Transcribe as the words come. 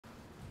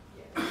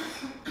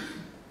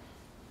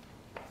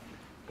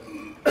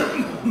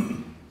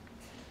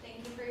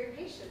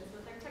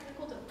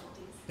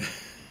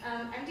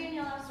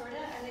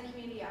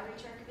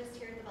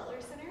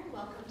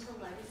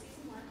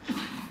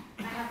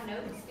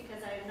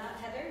because I am not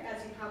Heather,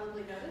 as you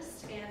probably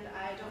noticed, and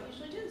I don't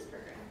usually do this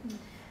program.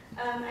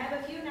 I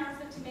have a few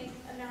announcements to make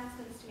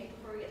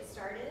before we get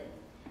started.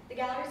 The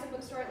Galleries and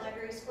Bookstore at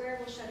Library Square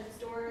will shut its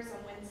doors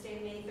on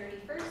Wednesday, May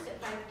 31st at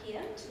 5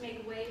 p.m. to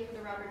make way for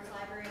the Roberts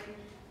Library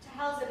to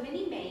house a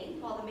mini Main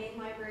while the main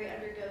library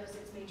undergoes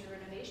its major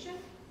renovation.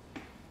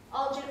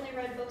 All gently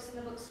read books in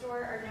the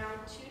bookstore are now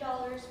 $2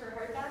 for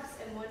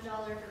hardbacks and $1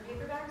 for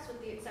paperbacks,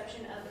 with the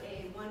exception of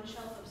one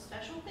shelf of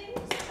special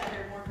things that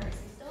are more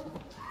pricey still.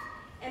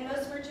 And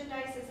most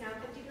merchandise is now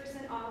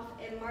 50% off,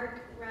 and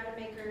Mark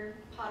Rademacher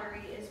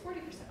pottery is 40%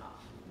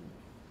 off.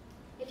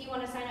 If you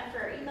want to sign up for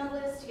our email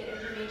list to get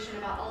information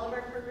about all of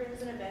our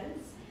programs and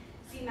events,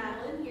 see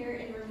Madeline here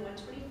in room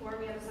 124.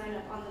 We have a sign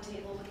up on the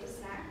table with the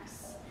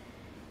snacks.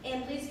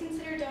 And please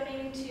consider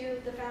donating to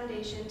the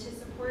foundation to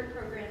support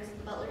programs at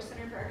the Butler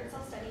Center for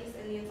Arkansas Studies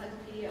and the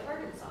Encyclopedia of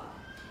Arkansas.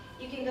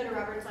 You can go to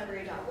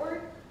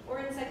robertslibrary.org or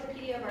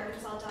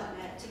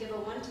encyclopediaofarkansas.net to give a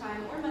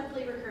one-time or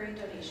monthly recurring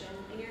donation,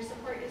 and your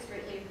support is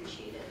greatly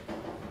appreciated.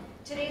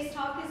 Today's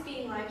talk is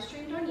being live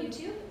streamed on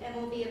YouTube and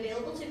will be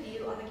available to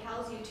view on the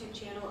CAL's YouTube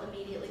channel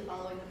immediately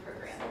following the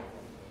program.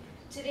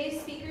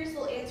 Today's speakers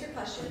will answer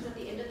questions at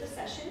the end of the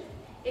session.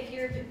 If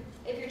you're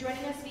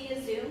joining us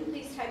via Zoom,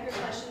 please type your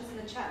questions in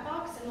the chat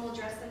box and we'll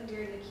address them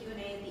during the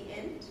Q&A at the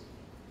end.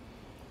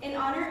 In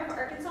honor of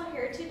Arkansas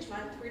Heritage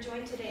Month, we're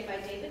joined today by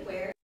David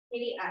Ware and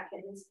Katie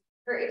Adkins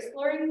for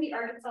exploring the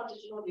Arkansas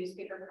Digital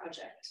Newspaper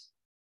Project.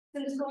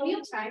 Since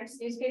colonial times,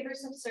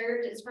 newspapers have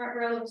served as front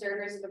row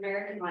observers of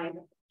American life,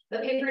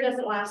 but paper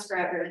doesn't last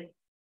forever.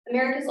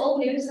 America's old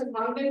news has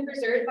long been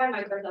preserved by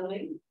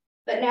microfilming,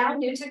 but now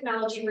new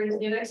technology brings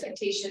new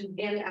expectations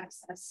and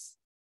access.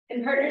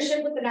 In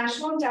partnership with the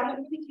National Endowment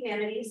for the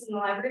Humanities and the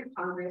Library of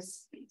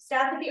Congress,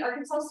 staff at the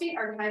Arkansas State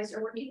Archives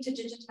are working to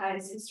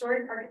digitize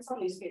historic Arkansas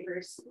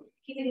newspapers,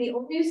 keeping the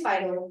old news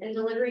vital and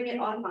delivering it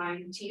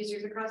online to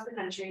users across the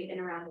country and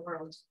around the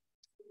world.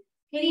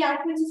 Katie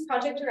Adkins is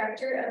project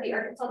director of the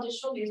Arkansas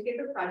Digital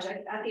Newspaper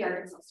Project at the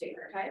Arkansas State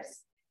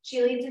Archives.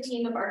 She leads a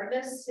team of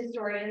archivists,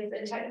 historians,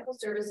 and technical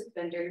services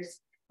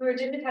vendors who are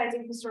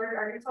digitizing historic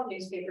Arkansas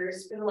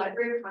newspapers for the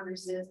Library of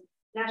Congress's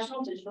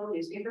National Digital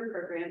Newspaper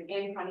Program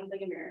and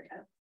Chronicling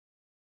America.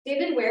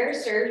 David Ware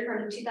served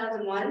from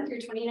 2001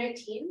 through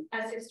 2019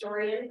 as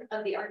historian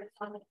of the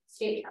Arkansas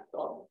State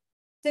Capitol.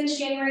 Since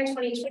January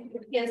 2020,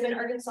 he has been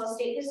Arkansas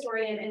State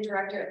Historian and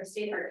Director of the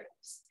State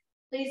Archives.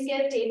 Please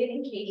give David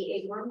and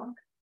Katie a warm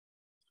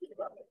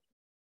welcome.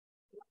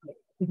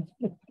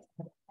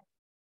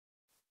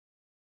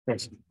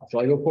 Thanks. Shall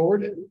I go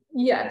forward?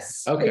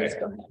 Yes. Okay. Please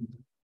go ahead.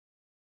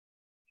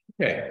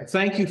 Okay.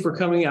 Thank you for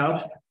coming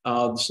out.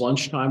 This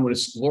lunchtime when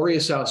it's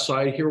glorious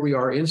outside. Here we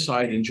are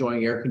inside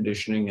enjoying air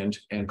conditioning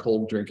and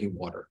cold drinking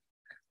water.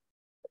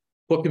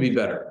 What could be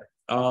better?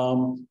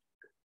 We're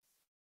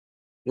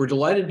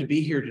delighted to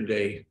be here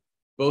today,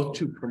 both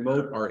to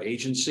promote our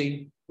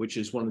agency, which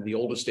is one of the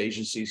oldest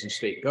agencies in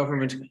state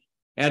government,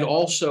 and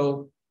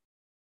also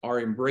our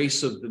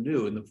embrace of the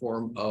new in the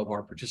form of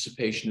our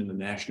participation in the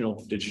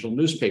National Digital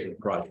Newspaper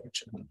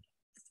Project.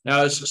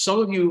 Now, as some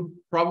of you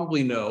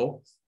probably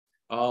know,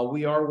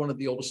 we are one of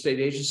the oldest state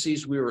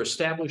agencies. We were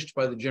established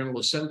by the General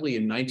Assembly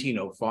in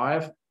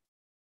 1905,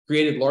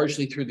 created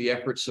largely through the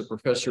efforts of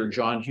Professor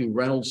John Hugh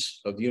Reynolds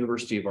of the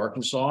University of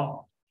Arkansas.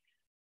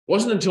 It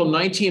wasn't until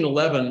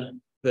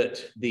 1911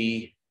 that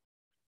the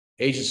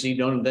agency,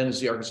 known then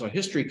as the Arkansas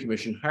History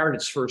Commission, hired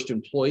its first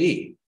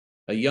employee,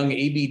 a young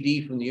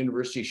ABD from the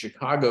University of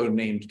Chicago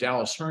named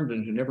Dallas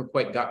Herndon, who never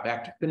quite got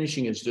back to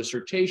finishing his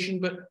dissertation,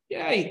 but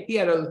yeah, he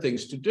had other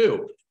things to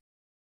do.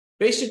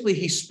 Basically,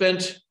 he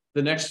spent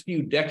the next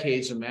few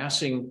decades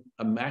amassing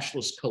a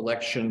matchless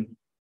collection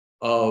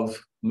of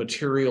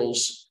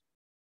materials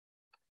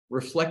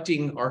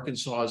reflecting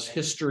Arkansas's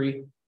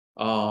history.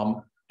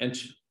 And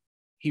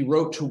he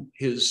wrote to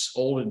his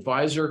old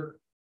advisor,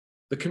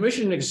 "The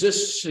commission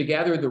exists to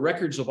gather the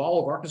records of all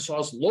of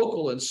Arkansas's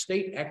local and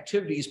state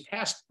activities,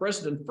 past,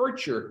 present, and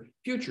future,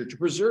 to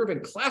preserve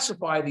and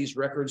classify these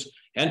records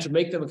and to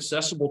make them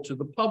accessible to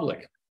the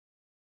public."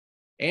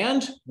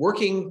 And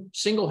working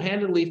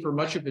single-handedly for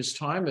much of his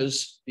time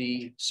as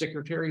the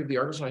secretary of the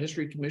Arkansas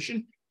History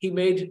Commission, he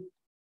made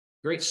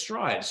great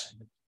strides.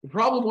 The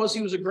problem was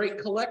he was a great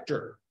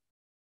collector,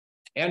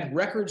 and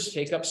records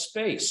take up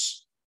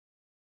space.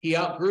 He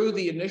outgrew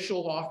the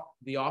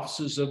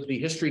offices of the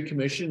History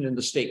Commission in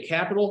the state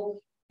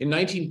capitol. In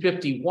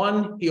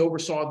 1951, he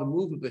oversaw the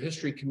move of the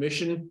History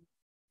Commission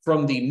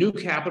from the new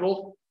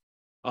capitol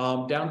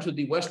down to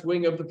the west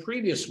wing of the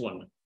previous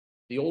one,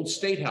 the old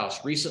State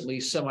House, recently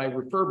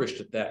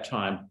semi-refurbished at that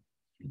time.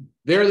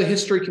 There, the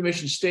History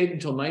Commission stayed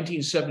until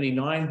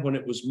 1979, when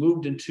it was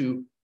moved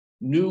into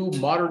new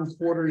modern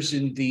quarters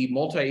in the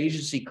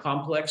multi-agency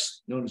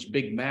complex known as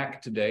Big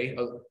Mac today,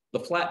 the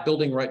flat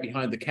building right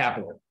behind the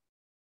Capitol,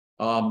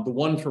 the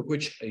one for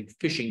which a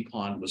fishing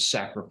pond was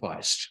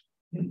sacrificed,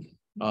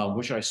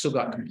 which I still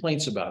got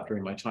complaints about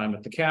during my time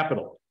at the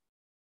Capitol.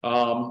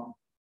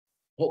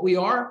 What we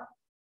are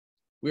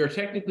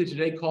technically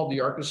today called the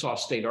Arkansas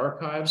State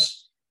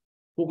Archives.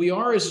 What we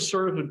are is a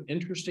sort of an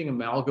interesting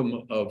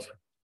amalgam of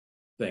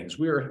things.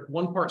 We are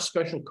one part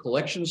special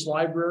collections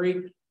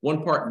library,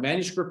 one part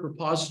manuscript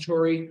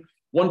repository,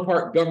 one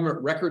part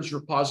government records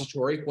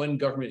repository when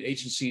government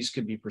agencies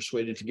can be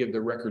persuaded to give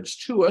their records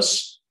to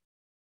us.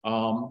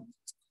 And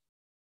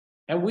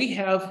we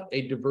have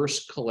a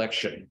diverse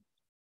collection.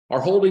 Our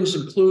holdings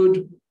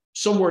include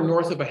somewhere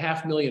north of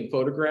 500,000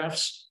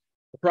 photographs,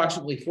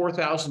 approximately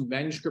 4,000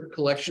 manuscript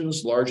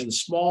collections, large and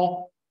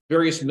small,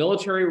 various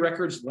military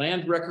records,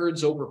 land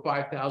records, over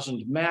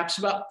 5,000 maps,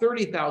 about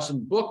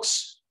 30,000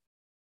 books,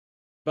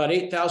 about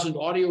 8,000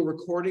 audio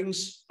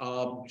recordings,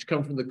 which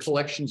come from the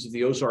collections of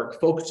the Ozark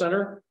Folk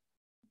Center,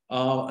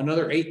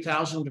 another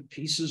 8,000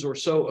 pieces or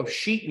so of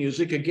sheet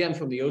music, again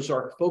from the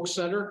Ozark Folk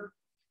Center,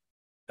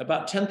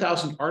 about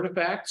 10,000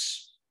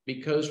 artifacts,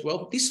 because,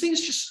 well, these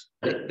things just,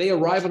 they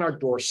arrive on our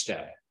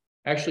doorstep.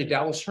 Actually,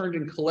 Dallas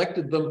Herndon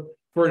collected them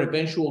for an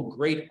eventual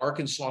great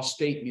Arkansas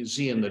State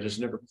Museum that has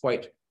never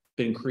quite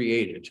been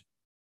created.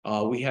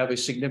 We have a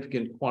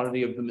significant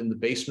quantity of them in the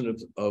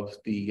basement of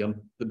the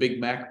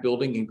Big Mac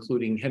building,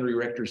 including Henry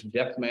Rector's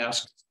death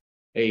mask,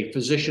 a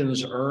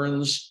physician's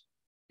urns,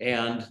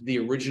 and the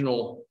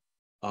original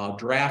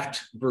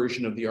draft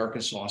version of the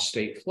Arkansas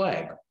state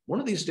flag. One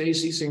of these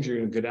days, these things are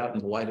going to get out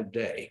in the light of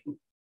day.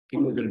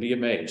 People are going to be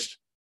amazed.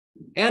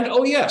 And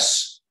oh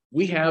yes,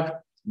 we have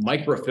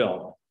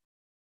microfilm.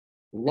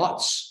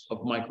 Lots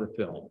of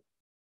microfilm.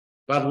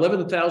 About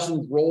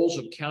 11,000 rolls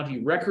of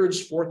county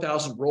records,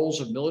 4,000 rolls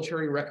of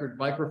military record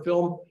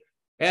microfilm,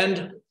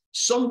 and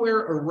somewhere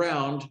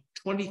around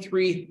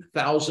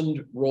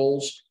 23,000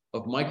 rolls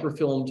of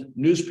microfilmed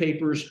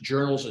newspapers,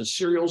 journals, and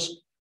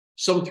serials,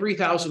 some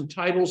 3,000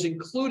 titles,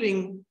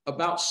 including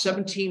about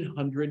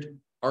 1,700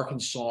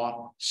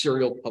 Arkansas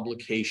serial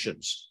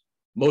publications,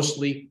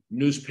 mostly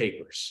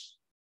newspapers.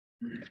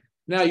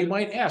 Now, you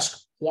might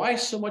ask, why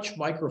so much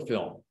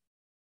microfilm?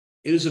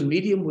 It is a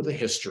medium with a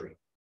history.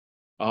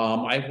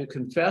 I will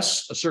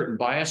confess a certain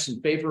bias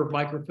in favor of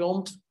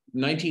microfilm.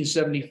 In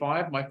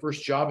 1975, my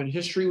first job in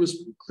history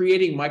was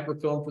creating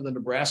microfilm for the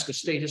Nebraska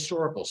State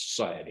Historical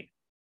Society.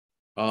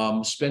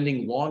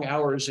 Spending long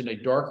hours in a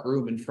dark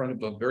room in front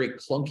of a very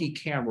clunky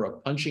camera,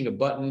 punching a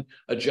button,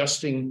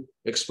 adjusting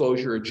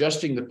exposure,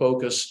 adjusting the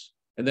focus,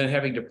 and then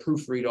having to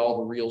proofread all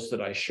the reels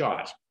that I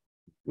shot,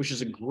 which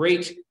is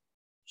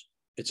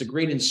it's a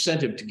great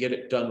incentive to get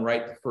it done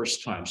right the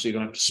first time, so you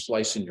don't have to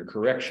splice in your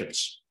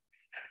corrections.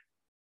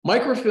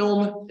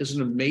 Microfilm is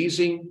an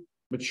amazing,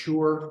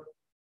 mature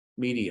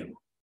medium.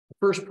 The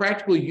first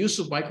practical use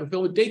of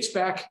microfilm, it dates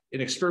back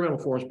in experimental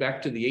forms back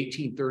to the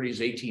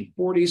 1830s,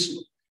 1840s.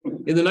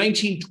 In the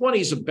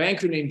 1920s, a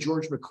banker named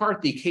George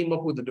McCarthy came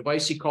up with a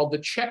device he called the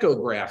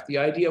checograph. The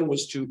idea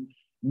was to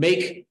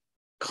make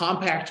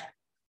compact,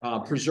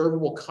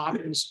 preservable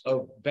copies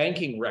of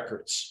banking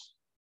records.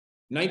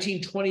 In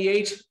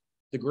 1928,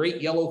 the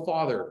great yellow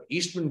father,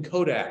 Eastman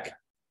Kodak,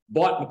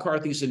 bought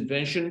McCarthy's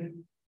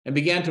invention and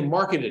began to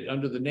market it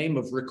under the name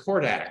of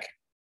Recordac.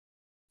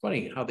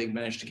 Funny how they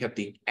managed to get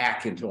the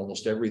 "ack" into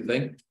almost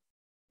everything.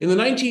 In the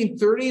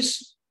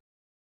 1930s,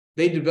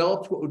 they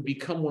developed what would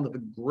become one of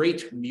the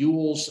great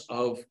mules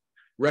of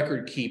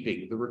record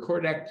keeping, the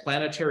Recordac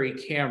planetary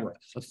camera,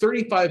 a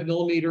 35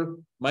 millimeter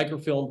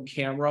microfilm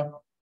camera,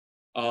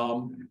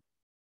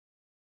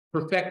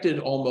 perfected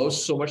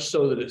almost, so much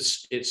so that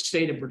it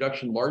stayed in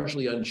production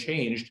largely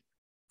unchanged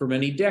for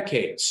many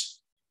decades.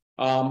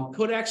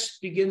 Kodak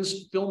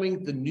begins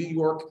filming the New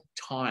York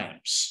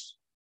Times.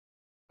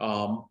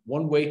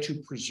 One way to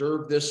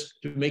preserve this,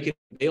 to make it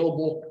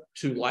available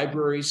to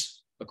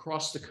libraries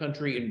across the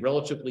country in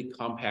relatively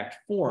compact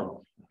form.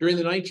 During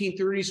the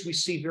 1930s, we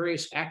see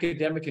various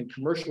academic and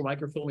commercial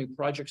microfilming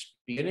projects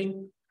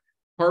beginning.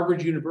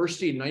 Harvard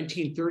University in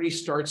 1930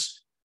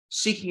 starts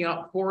seeking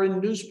out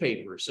foreign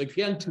newspapers,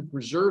 again, to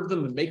preserve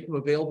them and make them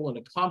available in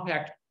a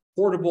compact,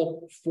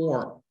 portable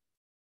form.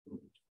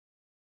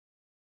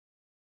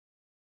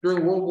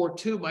 During World War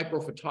II,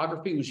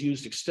 microphotography was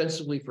used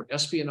extensively for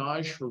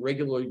espionage, for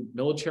regular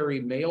military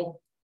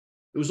mail.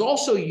 It was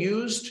also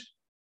used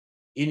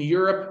in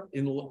Europe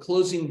in the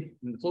closing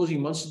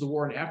months of the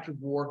war and after the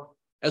war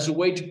as a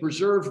way to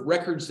preserve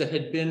records that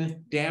had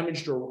been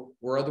damaged or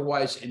were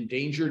otherwise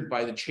endangered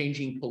by the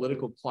changing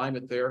political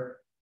climate there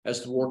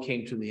as the war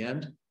came to the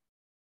end.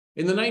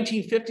 In the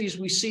 1950s,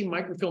 we see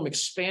microfilm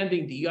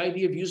expanding, the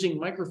idea of using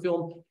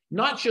microfilm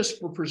not just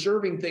for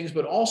preserving things,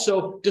 but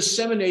also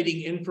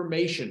disseminating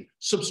information,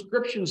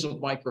 subscriptions of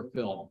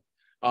microfilm,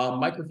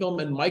 microfilm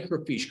and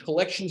microfiche,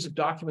 collections of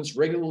documents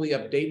regularly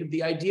updated.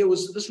 The idea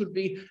was that this would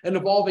be an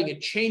evolving, a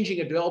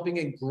changing, a developing,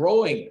 and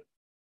growing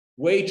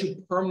way to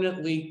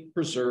permanently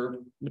preserve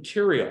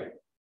material.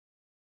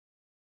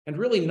 And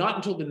really not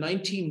until the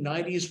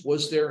 1990s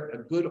was there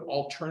a good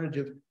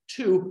alternative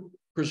to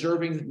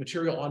preserving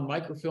material on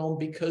microfilm,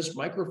 because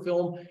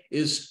microfilm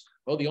is,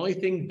 well, the only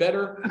thing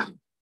better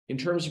in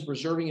terms of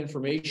preserving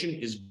information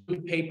is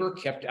good paper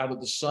kept out of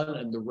the sun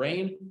and the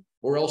rain,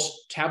 or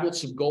else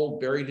tablets of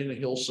gold buried in a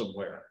hill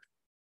somewhere.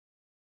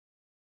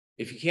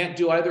 If you can't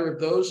do either of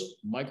those,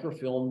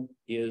 microfilm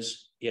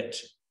is it.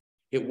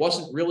 It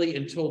wasn't really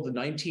until the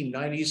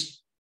 1990s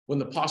when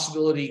the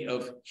possibility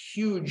of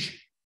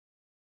huge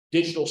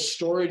digital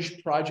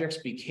storage projects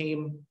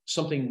became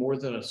something more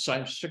than a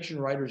science fiction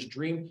writer's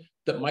dream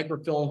that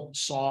microfilm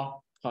saw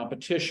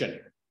competition.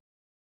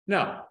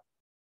 Now,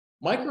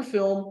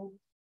 microfilm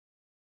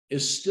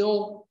is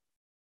still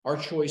our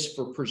choice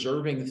for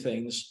preserving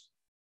things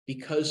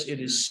because it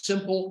is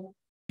simple,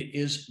 it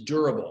is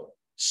durable.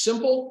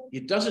 Simple,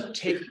 it doesn't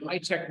take high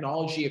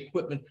technology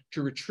equipment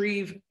to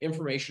retrieve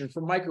information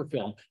from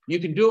microfilm. You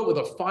can do it with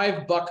a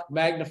 $5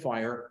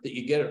 magnifier that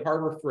you get at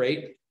Harbor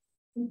Freight.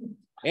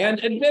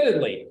 And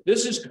admittedly,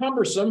 this is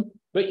cumbersome,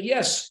 but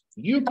yes,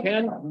 you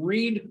can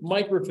read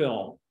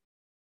microfilm.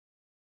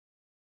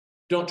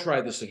 Don't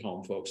try this at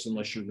home, folks,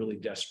 unless you're really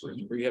desperate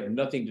or you have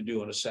nothing to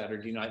do on a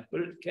Saturday night,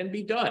 but it can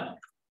be done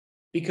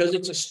because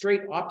it's a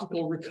straight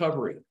optical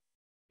recovery.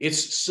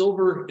 It's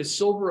silver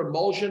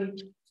emulsion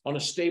on a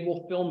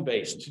stable film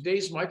base.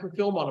 Today's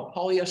microfilm on a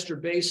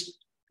polyester base,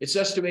 it's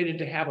estimated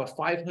to have a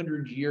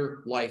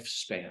 500-year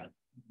lifespan.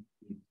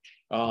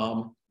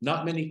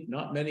 Not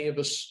many of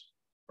us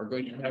are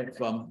going to have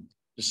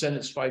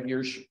descendants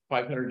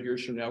 500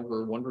 years from now who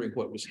are wondering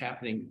what was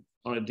happening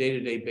on a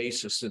day-to-day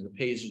basis in the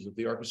pages of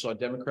the Arkansas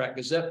Democrat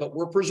Gazette, but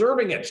we're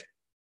preserving it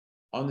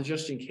on the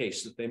just in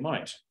case that they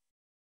might.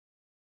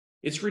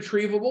 It's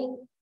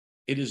retrievable.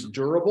 It is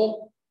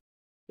durable.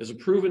 There's a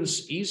proven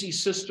easy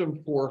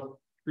system for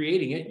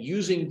creating it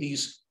using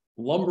these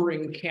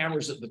lumbering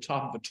cameras at the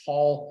top of a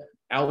tall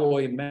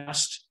alloy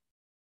mast.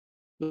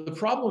 The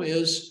problem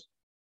is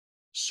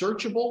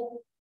searchable,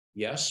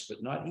 yes,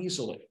 but not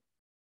easily.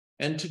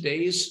 And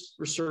today's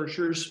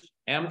researchers,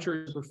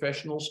 amateurs, and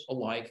professionals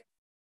alike,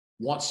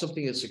 want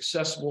something that's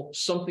accessible,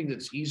 something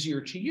that's easier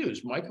to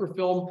use.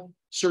 Microfilm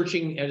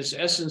searching at its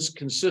essence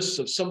consists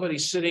of somebody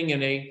sitting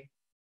in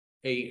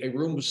a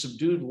room with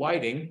subdued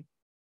lighting,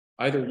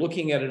 either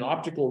looking at an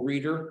optical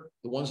reader.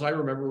 The ones I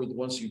remember were the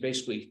ones you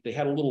basically, they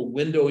had a little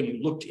window and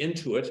you looked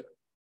into it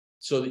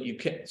so that you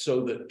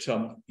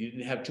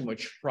didn't have too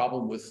much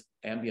problem with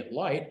ambient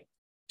light.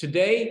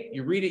 Today,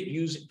 you read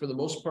it for the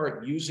most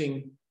part,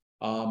 using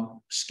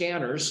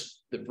scanners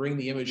that bring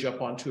the image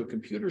up onto a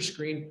computer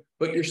screen,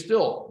 but you're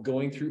still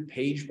going through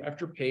page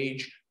after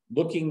page,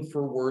 looking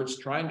for words,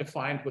 trying to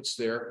find what's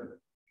there.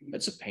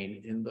 It's a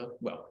pain in the,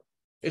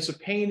 it's a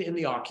pain in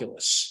the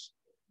oculus.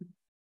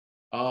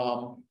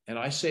 And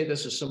I say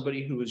this as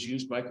somebody who has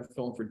used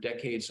microfilm for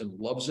decades and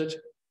loves it.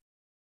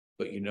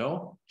 But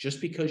just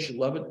because you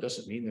love it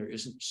doesn't mean there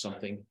isn't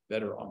something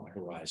better on the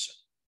horizon.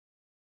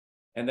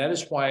 And that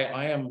is why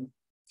I am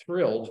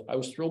thrilled. I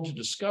was thrilled to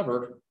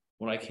discover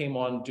when I came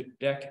on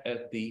deck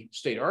at the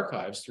State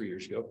Archives 3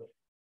 years ago,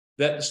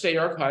 that the State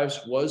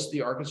Archives was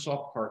the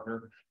Arkansas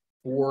partner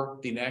for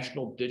the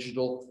National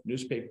Digital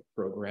Newspaper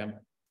Program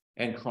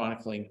and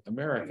Chronicling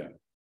America.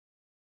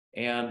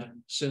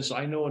 And since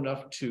I know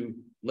enough to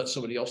let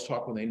somebody else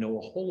talk when they know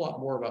a whole lot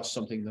more about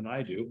something than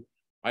I do,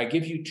 I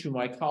give you to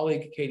my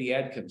colleague, Katie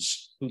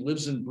Adkins, who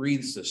lives and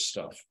breathes this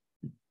stuff.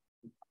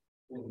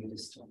 Will you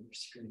just on your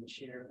screen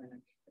share?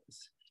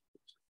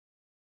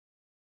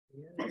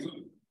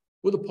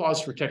 With a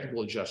pause for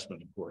technical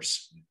adjustment, of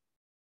course.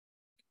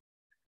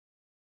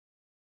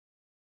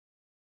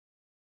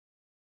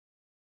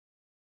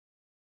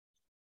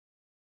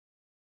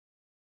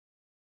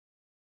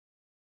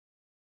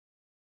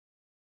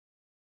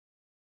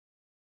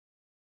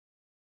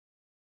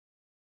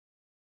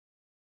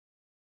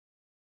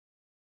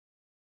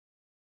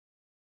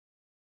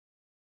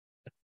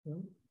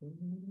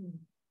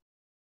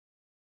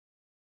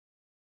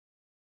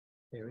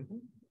 There we go.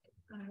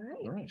 All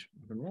right. All right,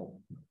 we can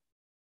roll.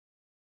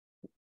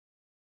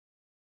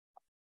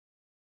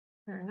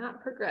 They're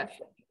not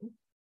progressing.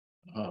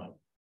 I'll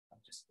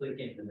just click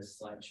into the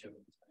slideshow.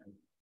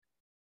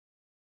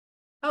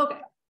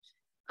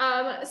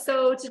 Okay.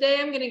 So today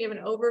I'm going to give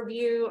an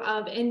overview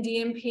of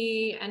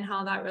NDMP and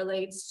how that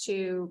relates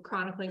to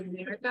Chronicling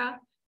America.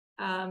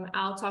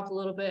 I'll talk a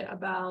little bit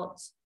about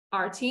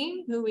our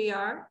team, who we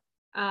are.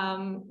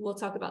 We'll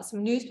talk about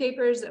some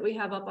newspapers that we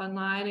have up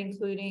online,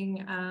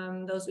 including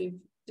those we've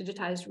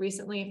digitized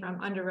recently from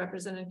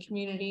underrepresented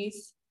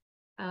communities.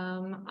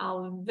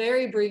 I'll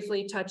very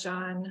briefly touch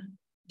on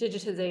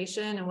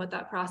digitization and what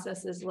that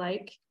process is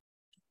like.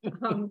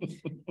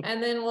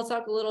 And then we'll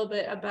talk a little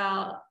bit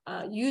about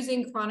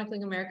using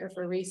Chronicling America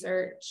for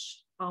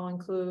research. I'll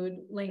include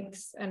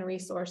links and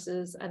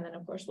resources, and then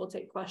of course we'll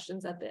take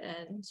questions at the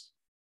end.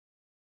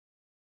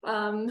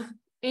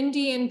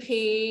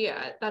 NDNP,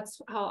 that's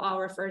how I'll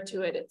refer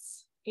to it,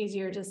 it's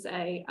easier to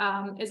say,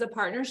 is a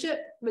partnership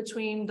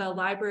between the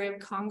Library of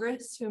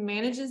Congress, who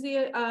manages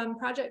the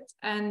project,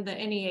 and the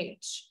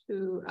NEH,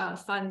 who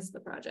funds the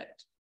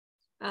project.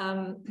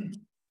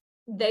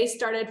 They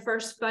started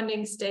first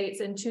funding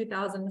states in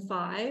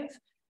 2005.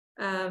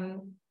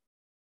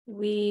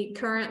 We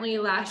currently,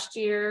 last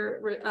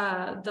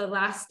year, the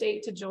last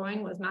state to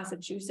join was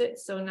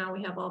Massachusetts. So now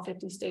we have all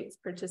 50 states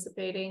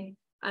participating,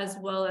 as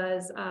well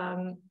as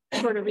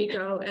Puerto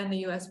Rico and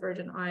the US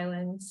Virgin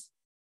Islands.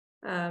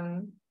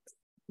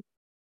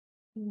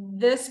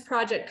 This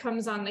project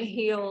comes on the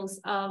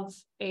heels of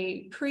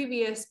a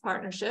previous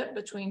partnership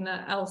between the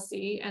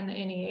LC and the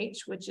NEH,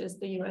 which is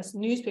the US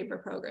newspaper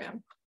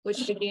program,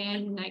 which began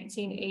in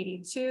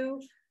 1982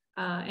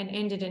 and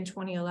ended in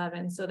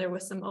 2011. So there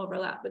was some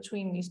overlap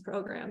between these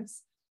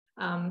programs.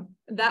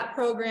 That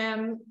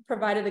program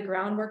provided the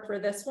groundwork for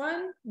this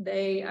one.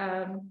 They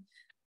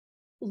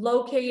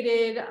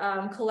located,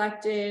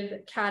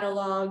 collected,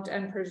 cataloged,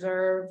 and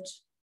preserved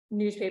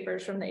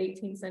newspapers from the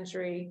 18th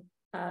century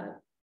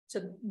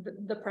to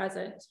the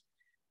present.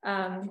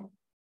 I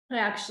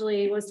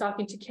actually was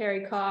talking to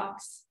Carrie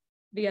Cox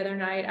the other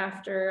night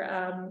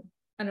after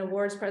an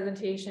awards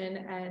presentation,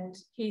 and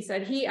he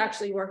said he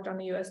actually worked on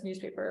the US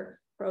newspaper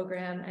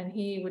program, and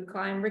he would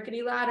climb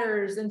rickety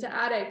ladders into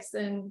attics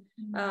and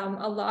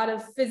a lot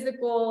of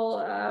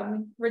physical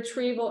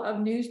retrieval of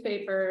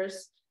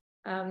newspapers.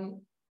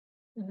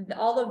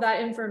 All of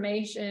that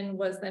information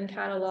was then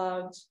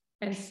cataloged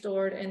and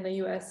stored in the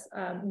US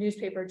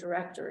newspaper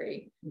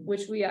directory,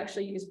 which we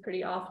actually use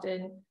pretty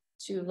often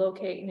to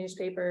locate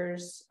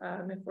newspapers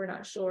if we're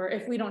not sure.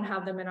 If we don't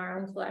have them in our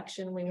own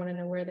collection, we want to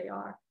know where they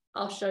are.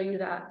 I'll show you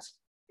that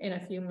in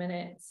a few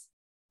minutes.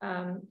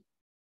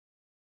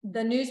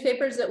 The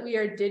newspapers that we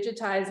are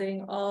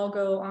digitizing all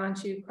go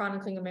onto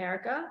Chronicling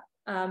America.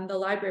 The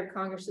Library of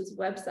Congress's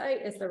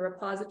website is the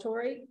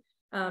repository.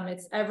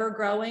 It's ever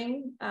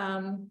growing.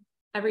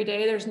 Every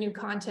day there's new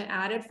content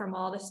added from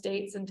all the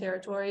states and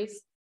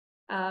territories.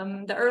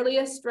 The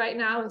earliest right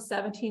now is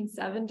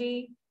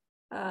 1770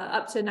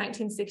 up to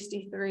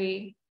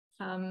 1963.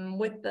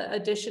 With the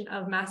addition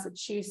of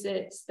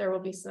Massachusetts, there will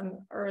be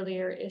some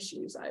earlier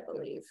issues, I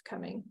believe,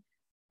 coming.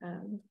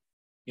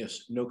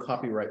 Yes, no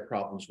copyright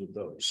problems with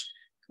those.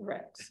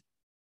 Correct.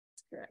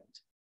 That's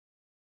correct.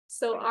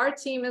 So our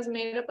team is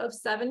made up of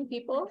 7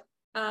 people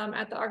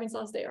at the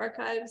Arkansas State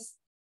Archives.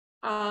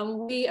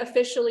 We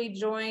officially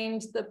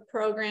joined the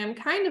program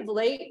kind of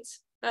late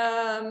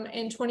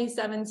in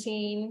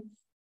 2017.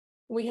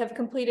 We have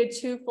completed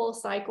 2 full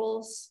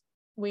cycles.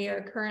 We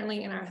are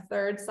currently in our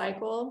 3rd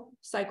cycle.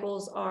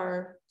 Cycles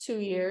are 2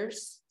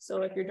 years.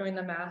 So if you're doing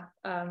the math,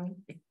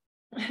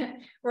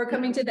 we're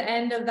coming to the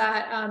end of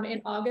that.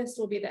 In August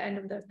will be the end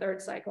of the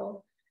 3rd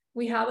cycle.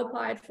 We have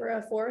applied for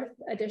a 4th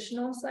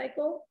additional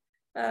cycle,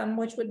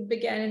 which would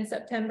begin in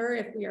September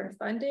if we are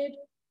funded.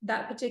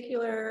 That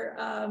particular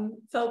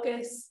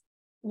focus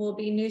will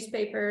be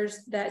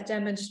newspapers that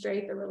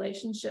demonstrate the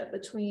relationship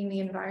between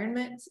the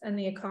environment and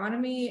the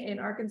economy in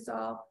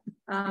Arkansas,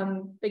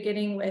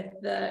 beginning with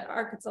the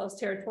Arkansas's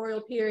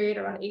territorial period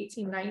around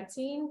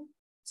 1819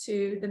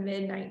 to the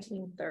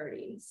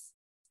mid-1930s.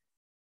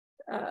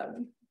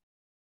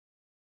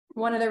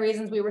 One of the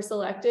reasons we were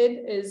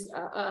selected is,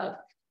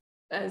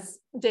 as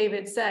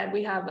David said,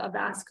 we have a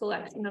vast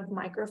collection of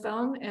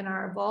microfilm in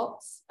our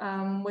vaults,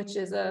 which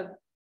is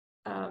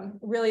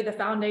really the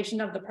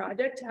foundation of the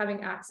project,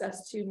 having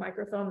access to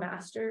microfilm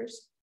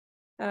masters.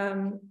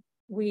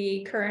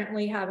 We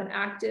currently have an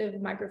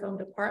active microfilm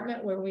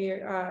department where we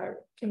are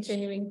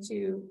continuing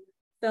to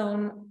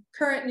film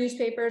current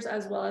newspapers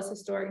as well as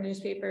historic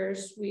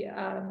newspapers.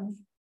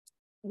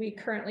 We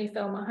currently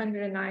film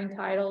 109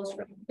 titles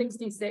from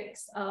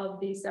 66 of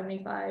the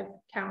 75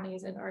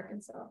 counties in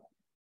Arkansas.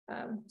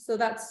 So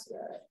that's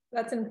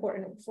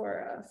important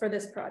for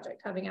this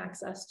project, having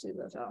access to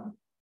the film.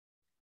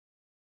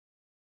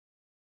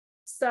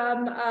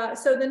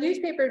 So the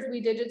newspapers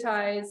we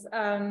digitize,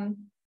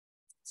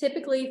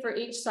 typically for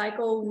each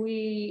cycle,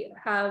 we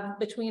have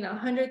between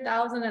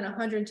 100,000 and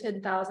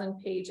 110,000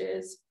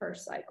 pages per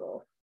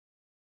cycle,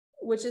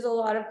 which is a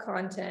lot of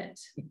content.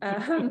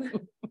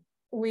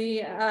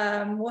 We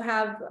will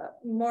have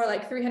more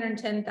like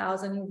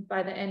 310,000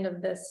 by the end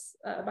of this,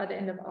 by the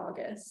end of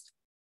August.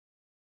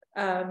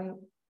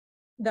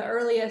 The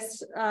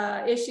earliest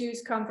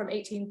issues come from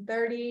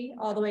 1830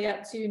 all the way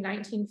up to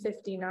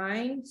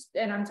 1959,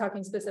 and I'm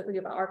talking specifically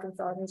about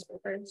Arkansas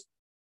newspapers.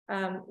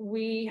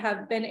 We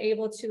have been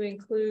able to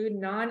include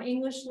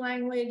non-English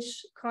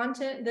language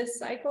content this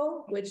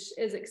cycle, which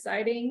is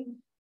exciting.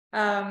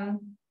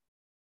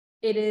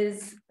 It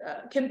is,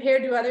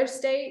 compared to other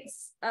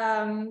states,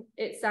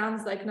 it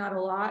sounds like not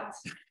a lot,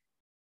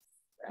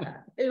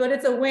 but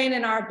it's a win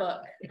in our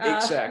book.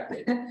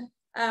 Exactly.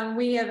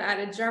 We have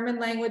added German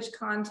language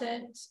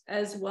content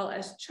as well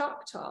as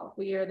Choctaw.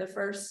 We are the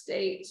first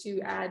state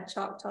to add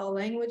Choctaw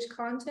language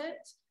content.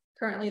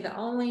 Currently the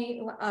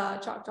only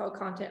Choctaw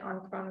content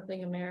on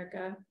Chronicling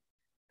America.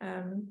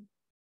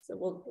 So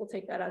we'll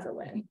take that as a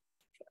win.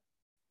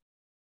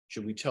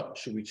 Should we tell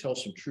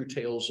some true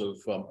tales of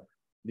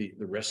the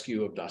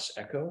rescue of Das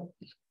Echo?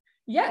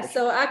 Yes,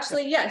 so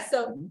actually, yes.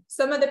 So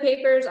some of the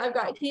papers I've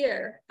got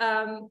here.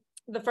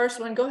 The first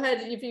one, go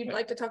ahead if you'd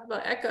like to talk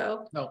about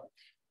Echo. No.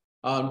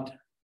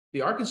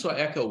 The Arkansas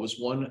Echo was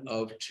one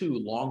of 2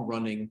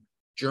 long-running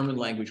German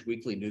language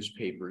weekly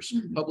newspapers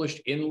published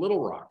in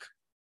Little Rock.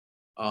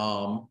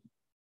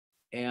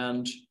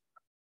 And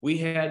we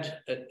had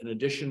an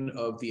edition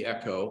of the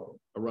Echo,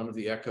 a run of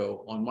the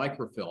Echo on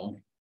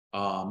microfilm.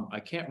 I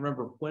can't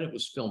remember when it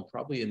was filmed,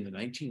 probably in the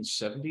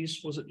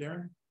 1970s, was it,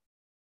 Darren?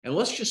 And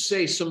let's just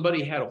say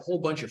somebody had a whole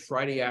bunch of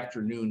Friday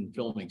afternoon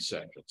filming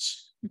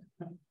sessions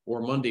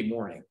or Monday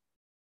morning,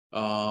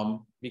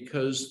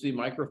 because the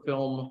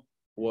microfilm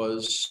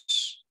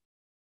was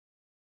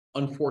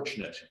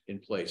unfortunate in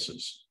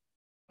places.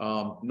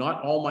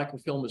 Not all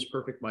microfilm is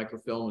perfect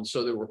microfilm, and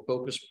so there were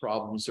focus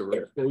problems, there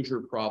were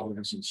exposure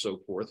problems, and so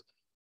forth.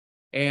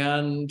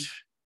 And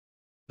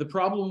the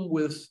problem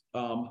with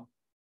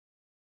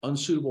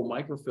unsuitable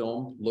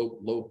microfilm,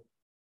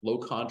 low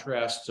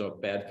contrast,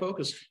 bad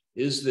focus,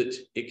 is that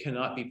it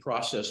cannot be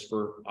processed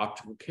for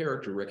optical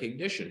character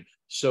recognition.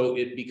 So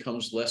it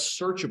becomes less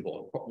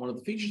searchable. One of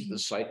the features of the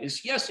site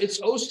is, yes, it's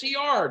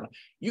OCR'd.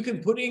 You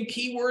can put in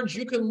keywords,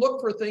 you can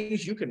look for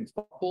things, you can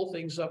pull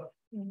things up.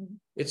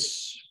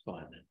 It's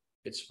fun.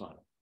 It's fun.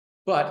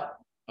 But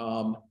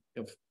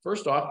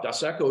first off,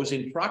 Das Echo is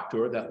in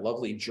Fraktur, that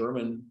lovely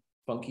German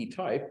funky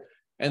type.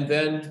 And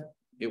then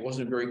it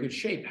wasn't in very good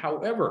shape.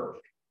 However,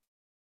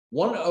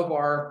 one of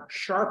our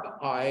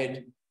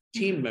sharp-eyed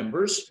team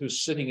members,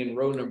 who's sitting in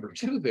row number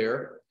 2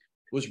 there,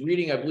 was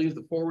reading, I believe,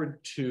 the foreword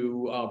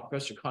to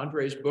Professor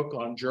Condre's book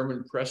on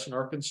German press in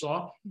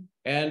Arkansas,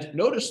 and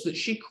noticed that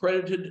she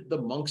credited the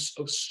monks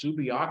of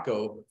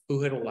Subiaco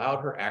who had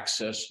allowed her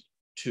access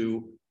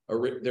to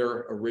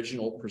their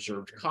original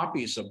preserved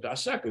copies of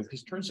Das Echo,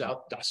 because it turns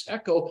out Das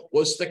Echo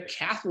was the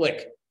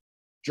Catholic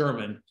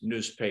German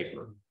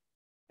newspaper.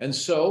 And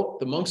so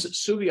the monks at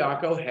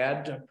Subiaco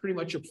had pretty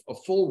much a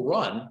full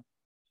run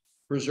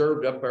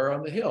preserved up there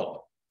on the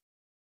hill.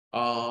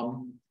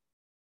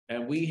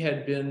 And we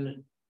had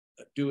been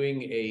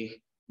doing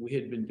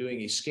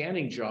a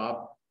scanning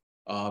job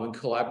in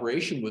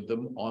collaboration with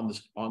them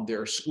on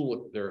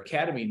their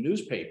academy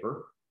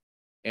newspaper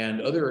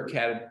and other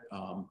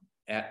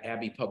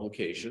Abbey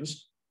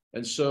publications.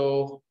 And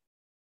so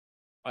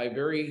I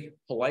very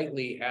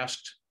politely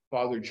asked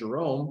Father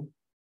Jerome,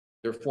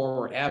 their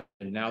former abbot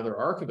and now their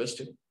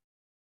archivist,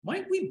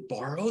 might we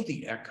borrow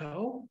the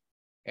Echo?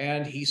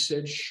 And he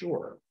said,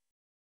 sure.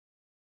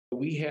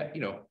 We had,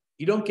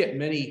 you don't get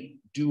many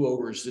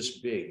do-overs this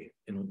big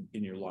in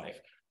your life.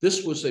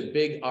 This was a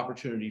big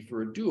opportunity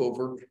for a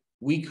do-over.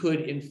 We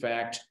could, in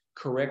fact,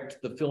 correct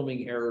the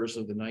filming errors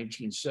of the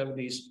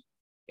 1970s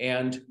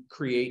and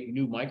create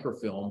new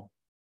microfilm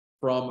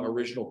from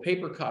original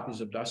paper copies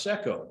of Das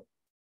Echo.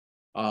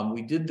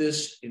 We did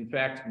this, in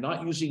fact,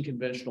 not using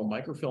conventional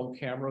microfilm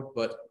camera,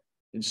 but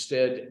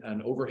instead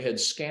an overhead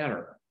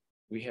scanner.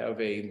 We have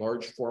a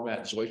large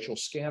format Zeuschel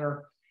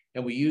scanner,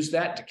 and we use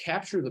that to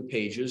capture the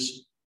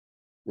pages.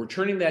 We're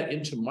turning that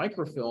into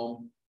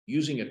microfilm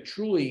using a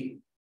truly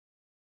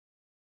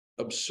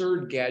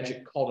absurd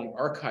gadget called an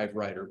archive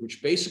writer,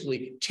 which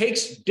basically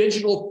takes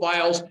digital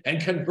files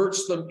and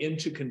converts them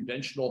into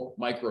conventional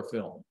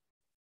microfilm.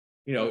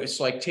 It's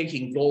like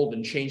taking gold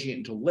and changing it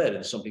into lead.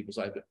 And some people's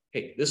like,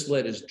 hey, this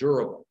lead is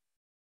durable.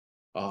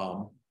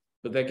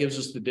 But that gives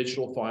us the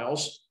digital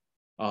files.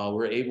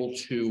 We're able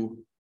to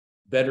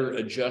better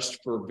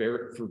adjust for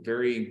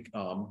varying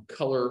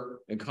color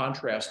and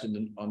contrast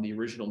on the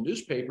original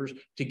newspapers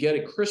to get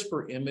a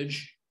crisper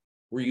image.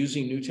 We're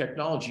using new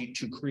technology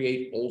to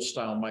create old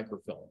style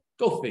microfilm.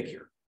 Go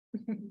figure.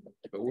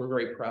 But we're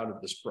very proud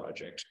of this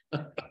project.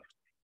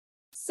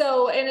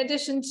 So in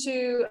addition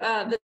to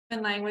the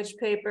language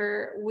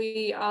paper,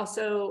 we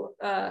also,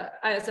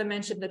 as I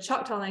mentioned, the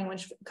Choctaw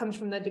language comes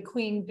from the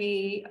Dequeen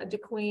Bee.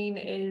 Dequeen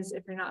is,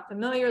 if you're not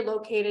familiar,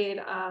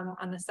 located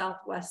on the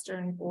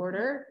southwestern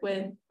border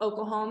with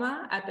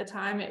Oklahoma. At the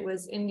time, it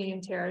was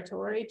Indian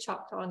Territory,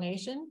 Choctaw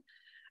Nation,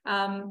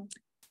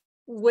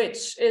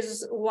 which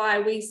is why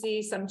we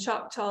see some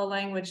Choctaw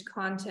language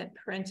content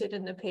printed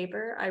in the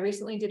paper. I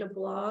recently did a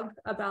blog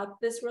about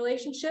this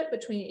relationship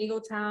between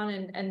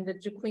Eagletown and the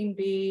Dequeen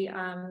Bee.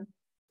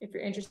 If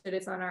you're interested,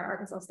 it's on our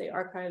Arkansas State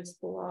Archives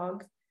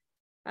blog.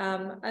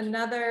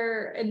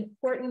 Another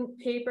important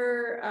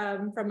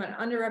paper from an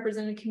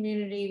underrepresented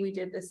community we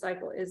did this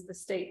cycle is the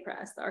State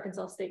Press, the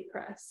Arkansas State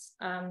Press.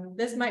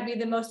 This might be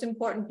the most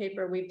important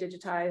paper we've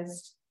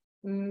digitized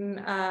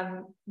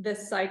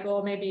this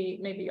cycle,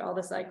 maybe all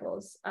the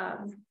cycles.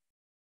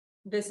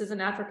 This is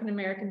an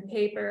African-American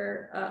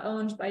paper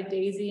owned by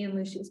Daisy and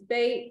Lucius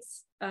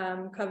Bates,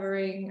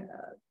 covering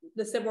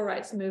the civil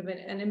rights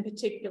movement, and in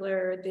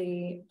particular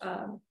the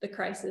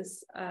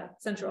crisis at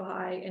Central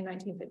High in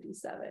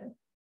 1957.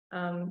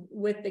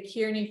 With the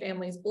Kearney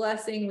family's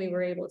blessing, we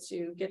were able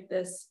to get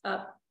this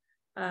up,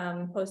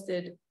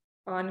 posted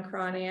on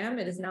Chronam.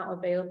 It is now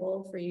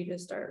available for you to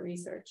start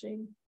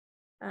researching.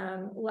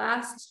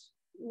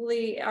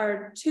 Lastly,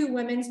 our 2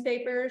 women's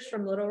papers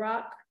from Little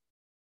Rock.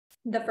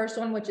 The first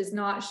one, which is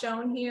not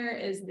shown here,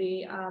 is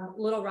the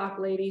Little Rock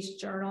Ladies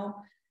Journal,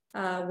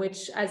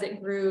 which as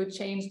it grew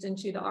changed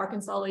into the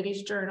Arkansas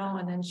Ladies Journal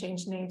and then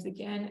changed names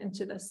again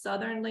into the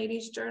Southern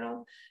Ladies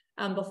Journal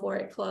before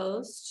it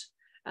closed.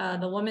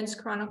 The Women's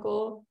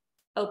Chronicle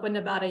opened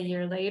about a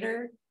year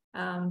later.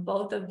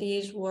 Both of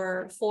these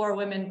were for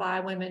women by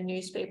women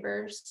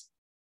newspapers.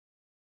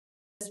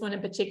 This one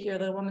in particular,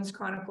 the Women's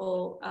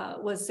Chronicle,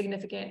 was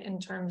significant in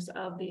terms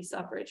of the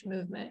suffrage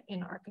movement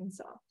in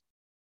Arkansas.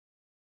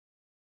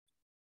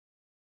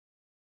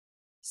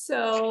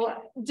 So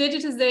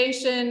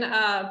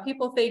digitization,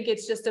 people think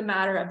it's just a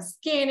matter of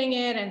scanning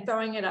it and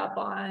throwing it up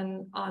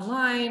online.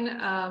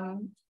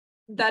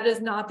 That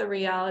is not the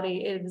reality.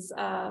 It's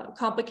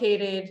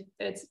complicated,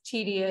 it's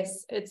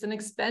tedious, it's an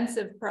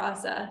expensive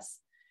process,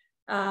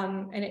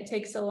 and it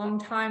takes a long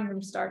time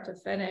from start to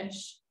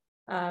finish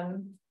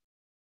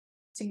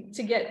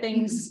to get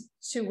things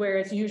to where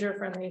it's user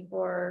friendly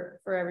for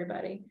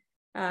everybody.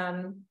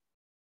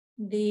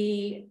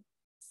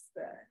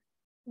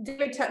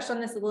 David touched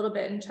on this a little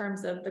bit in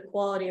terms of the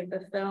quality of the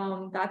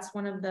film. That's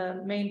one of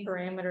the main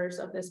parameters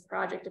of this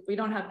project. If we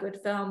don't have good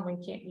film, we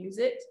can't use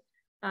it.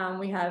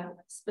 We have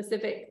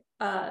specific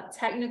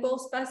technical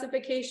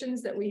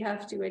specifications that we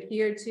have to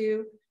adhere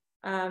to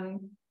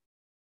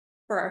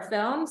for our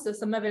film. So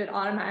some of it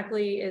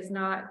automatically is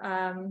not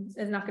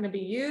going to be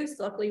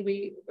used. Luckily,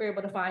 we were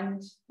able to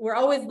find, we're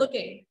always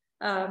looking,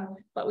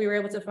 but we were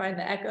able to find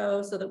the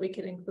echo so that we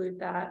could include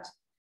that.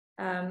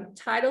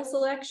 Title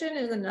selection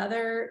is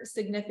another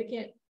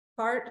significant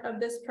part of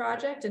this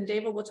project, and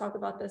David will talk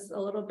about this a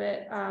little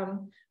bit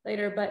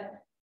later, but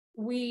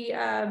we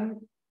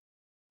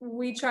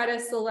try to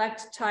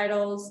select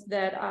titles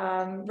that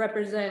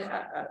represent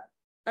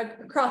a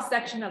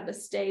cross-section of the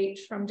state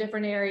from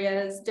different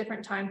areas,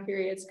 different time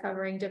periods,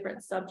 covering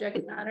different subject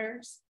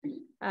matters.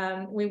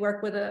 We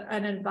work with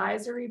an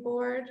advisory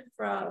board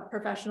for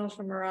professionals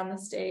from around the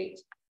state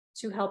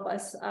to help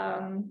us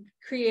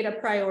create a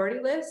priority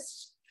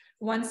list.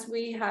 Once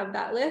we have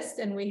that list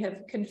and we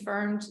have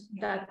confirmed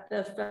that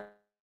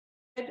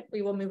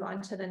we will move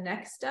on to the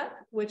next step,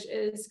 which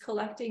is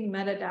collecting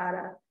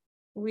metadata.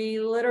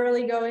 We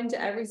literally go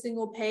into every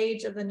single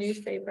page of the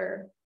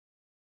newspaper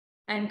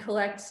and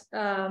collect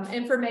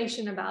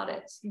information about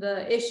it,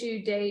 the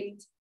issue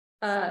date,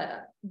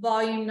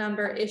 volume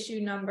number, issue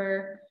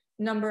number,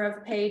 number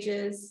of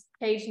pages,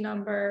 page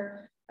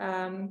number,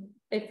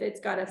 if it's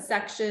got a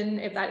section,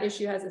 if that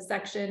issue has a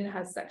section,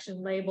 has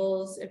section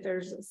labels, if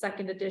there's a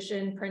second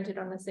edition printed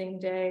on the same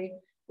day.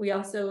 We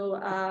also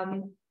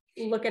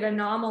look at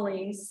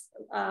anomalies.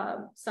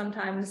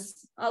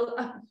 Sometimes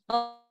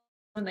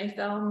when they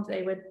filmed,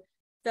 they would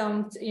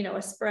film,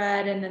 a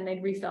spread and then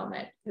they'd refilm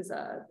it because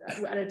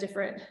at a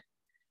different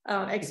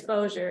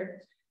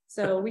exposure.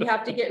 So we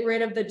have to get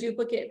rid of the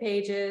duplicate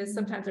pages.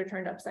 Sometimes they're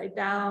turned upside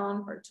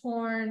down or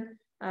torn.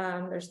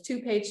 There's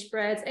 2-page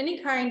spreads, any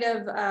kind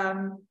of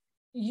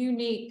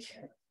unique,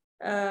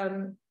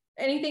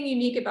 anything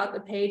unique about the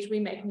page,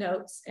 we make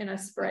notes in a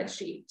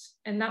spreadsheet,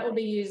 and that will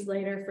be used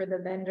later for the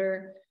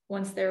vendor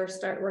once they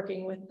start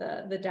working with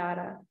the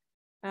data.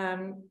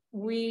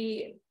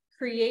 We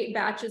create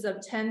batches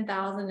of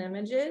 10,000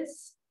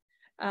 images,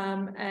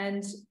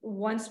 and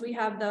once we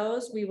have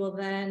those, we will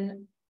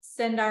then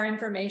send our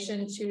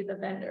information to the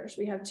vendors.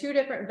 We have 2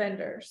 different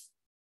vendors.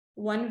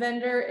 One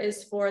vendor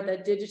is for the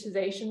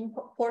digitization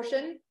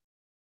portion.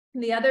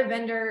 The other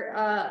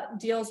vendor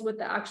deals with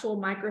the actual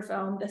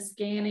microfilm, the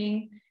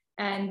scanning,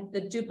 and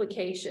the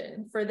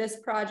duplication. For this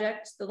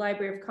project, the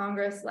Library of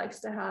Congress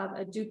likes to have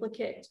a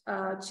duplicate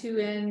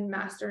 2N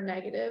master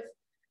negative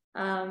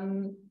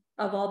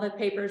of all the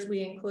papers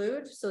we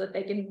include so that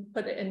they can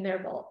put it in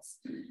their vaults.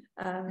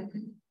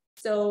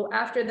 So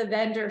after the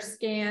vendor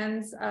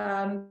scans,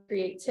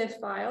 create TIFF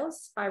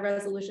files, high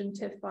resolution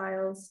TIFF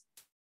files,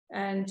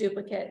 and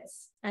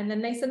duplicates. And then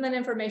they send that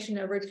information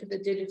over to the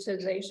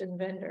digitization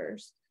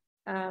vendors.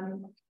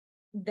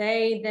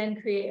 They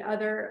then create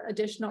other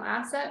additional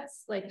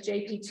assets like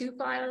JP2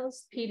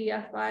 files,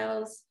 PDF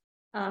files,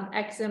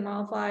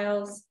 XML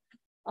files,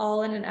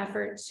 all in an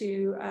effort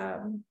to,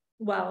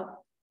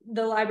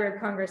 the Library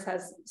of Congress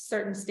has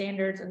certain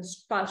standards and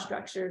file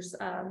structures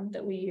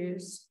that we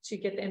use to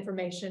get the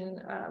information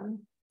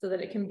so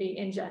that it can be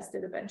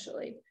ingested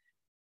eventually.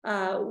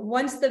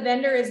 Once the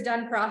vendor is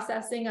done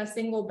processing a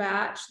single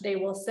batch, they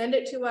will send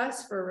it to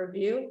us for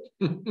review.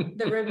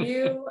 The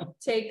review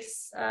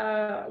takes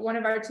one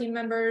of our team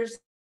members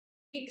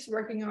weeks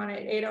working on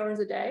it 8 hours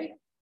a day.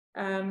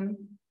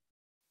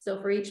 So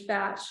for each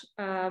batch,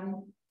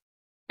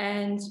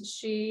 and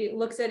she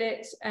looks at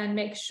it and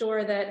makes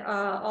sure that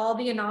all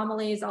the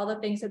anomalies, all the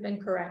things have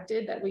been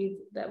corrected that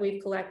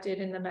we've collected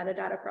in the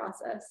metadata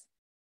process.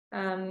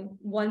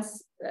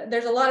 Once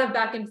there's a lot of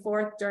back and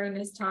forth during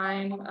this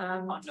time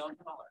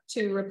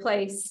to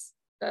replace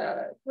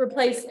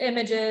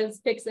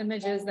images, fix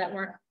images that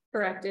weren't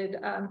corrected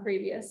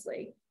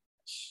previously.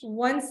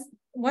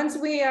 Once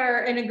we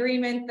are in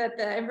agreement that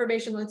the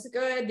information looks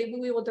good,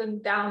 we will then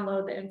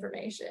download the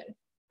information,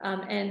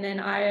 and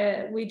then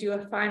we do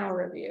a final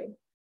review,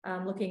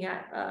 looking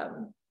at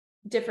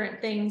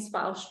different things,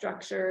 file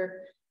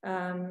structure,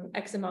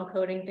 XML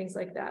coding, things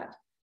like that.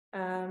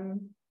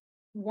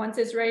 Once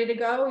it's ready to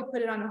go, we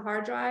put it on a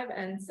hard drive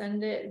and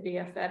send it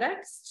via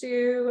FedEx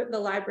to the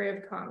Library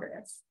of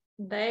Congress.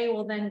 They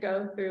will then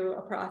go through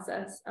a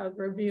process of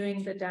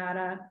reviewing the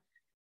data,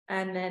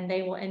 and then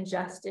they will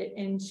ingest it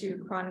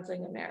into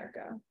Chronicling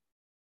America.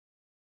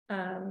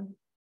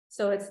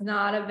 So it's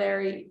not a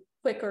very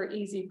quick or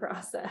easy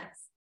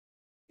process.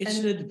 It's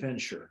an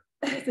adventure.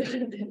 It's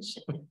an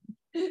adventure.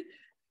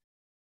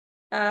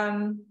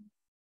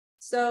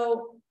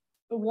 So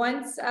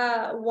once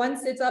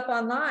it's up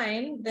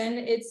online, then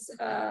it's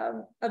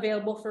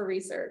available for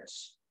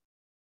research.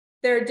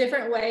 There are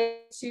different ways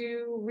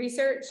to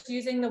research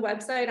using the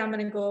website. I'm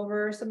going to go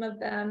over some of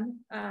them.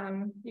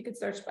 You could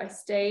search by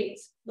state,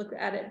 look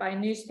at it by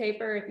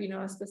newspaper if you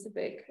know a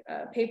specific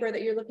paper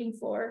that you're looking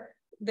for.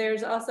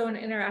 There's also an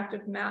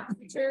interactive map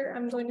feature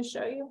I'm going to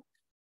show you.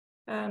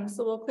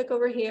 So we'll click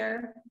over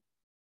here.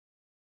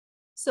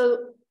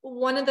 So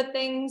one of the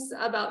things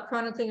about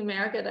Chronicling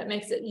America that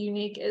makes it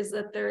unique is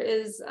that there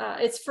is,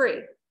 it's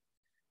free.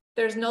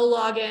 There's no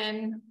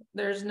login,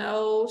 there's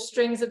no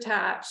strings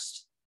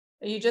attached.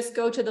 You just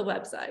go to the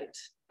website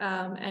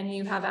and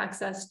you have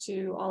access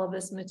to all of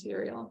this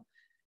material.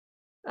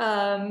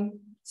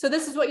 So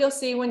this is what you'll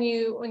see when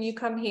you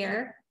come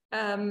here.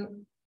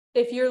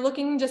 If you're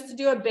looking just to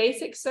do a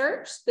basic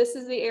search, this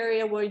is the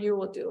area where you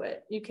will do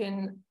it. You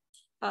can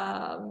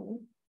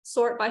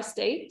sort by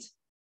state.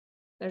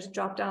 There's a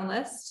drop-down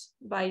list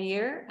by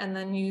year, and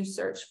then you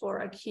search for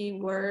a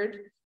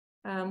keyword,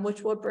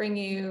 which will bring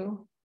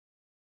you,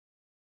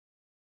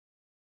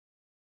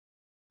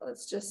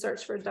 let's just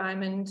search for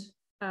diamond.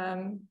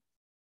 Oh,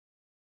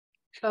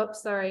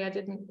 sorry, I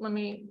didn't, let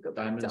me go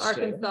back to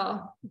Arkansas.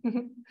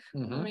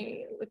 Let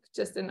me look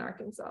just in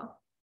Arkansas.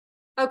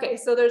 Okay,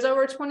 so there's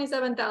over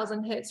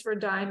 27,000 hits for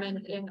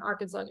diamond in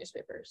Arkansas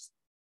newspapers.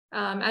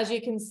 As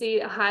you can see,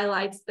 it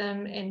highlights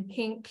them in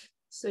pink,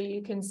 so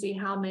you can see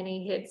how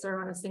many hits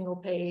are on a single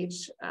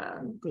page.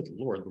 Good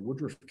Lord, the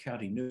Woodruff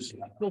County News is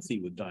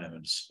filthy with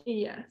diamonds.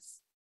 Yes.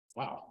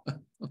 Wow.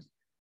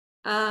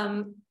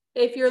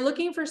 If you're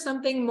looking for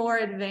something more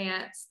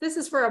advanced, this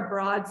is for a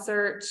broad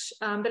search,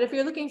 but if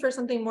you're looking for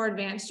something more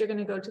advanced, you're going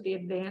to go to the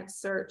advanced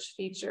search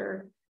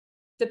feature.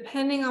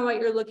 Depending on what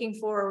you're looking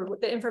for,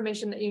 the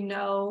information that you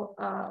know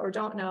or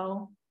don't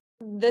know,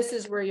 this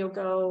is where you'll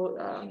go.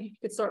 You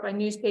could sort by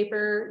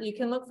newspaper. You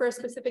can look for a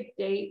specific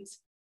date.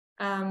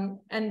 And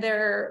there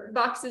are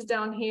boxes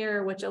down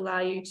here which allow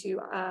you to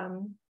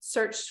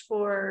search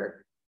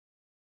for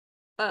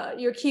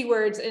your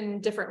keywords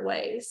in different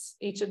ways.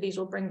 Each of these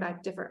will bring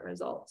back different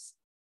results.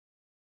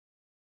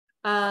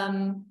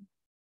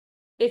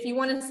 If you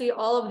want to see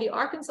all of the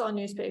Arkansas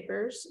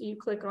newspapers, you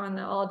click on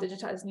the All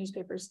Digitized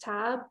Newspapers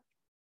tab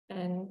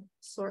and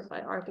sort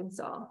by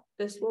Arkansas.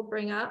 This will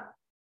bring up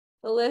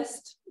the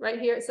list. Right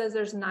here it says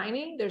there's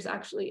 90, there's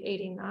actually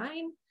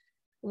 89.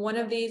 One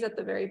of these at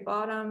the very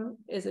bottom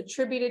is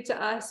attributed to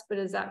us, but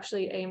is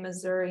actually a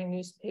Missouri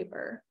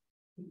newspaper.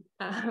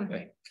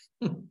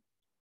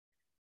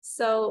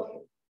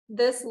 So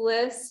this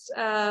list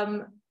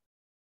kind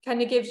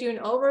of gives you an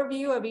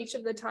overview of each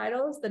of the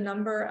titles, the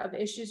number of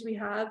issues we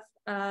have,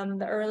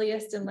 the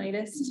earliest and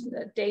latest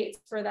dates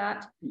for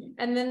that.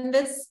 And then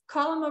this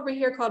column over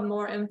here called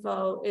More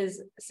Info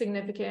is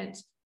significant.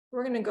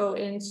 We're going to go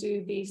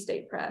into the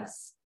state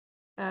press.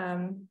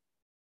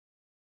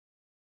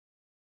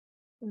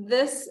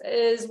 This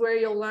is where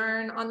you'll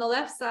learn on the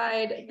left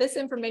side, this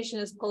information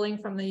is pulling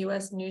from the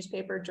U.S.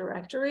 newspaper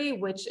directory,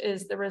 which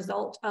is the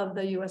result of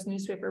the U.S.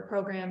 newspaper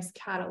program's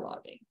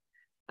cataloging.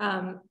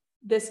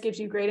 This gives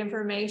you great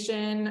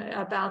information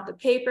about the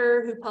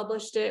paper, who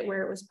published it,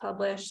 where it was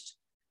published,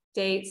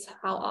 dates,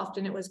 how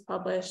often it was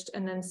published,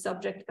 and then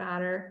subject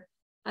matter.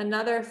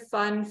 Another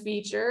fun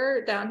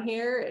feature down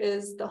here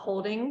is the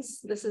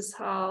holdings. This is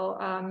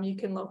how you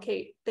can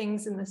locate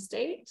things in the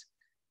state.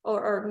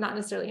 Or not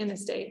necessarily in the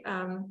state.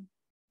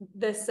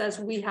 This says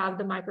we have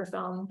the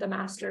microfilm, the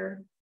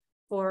master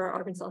for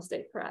Arkansas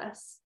State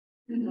Press.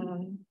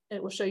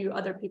 It will show you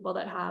other people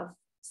that have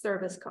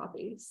service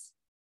copies.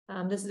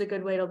 This is a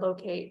good way to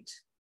locate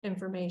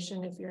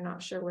information if you're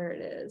not sure where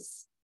it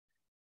is.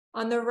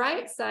 On the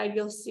right side,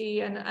 you'll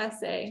see an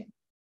essay.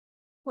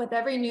 With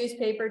every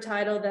newspaper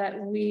title that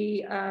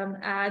we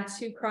add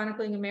to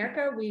Chronicling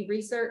America, we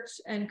research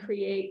and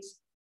create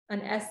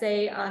an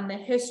essay on the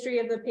history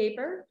of the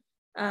paper.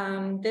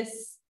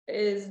 This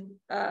is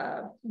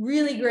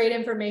really great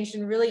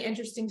information, really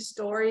interesting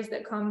stories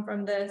that come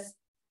from this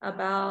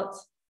about,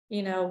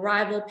 you know,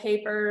 rival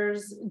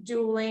papers,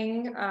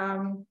 dueling,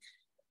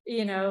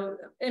 you know,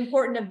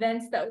 important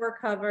events that were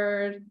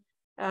covered,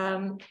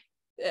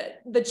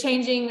 the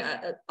changing,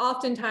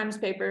 oftentimes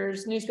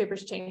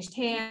newspapers changed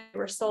hands,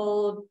 were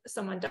sold,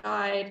 someone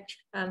died.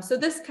 So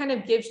this kind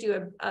of gives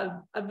you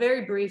a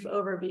very brief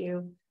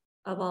overview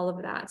of all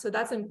of that. So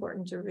that's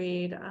important to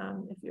read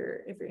if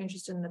you're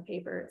interested in the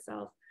paper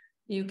itself.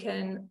 You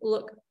can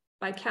look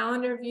by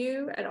calendar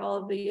view at all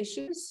of the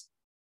issues.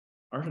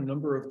 Aren't a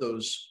number of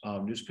those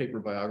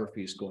newspaper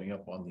biographies going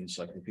up on the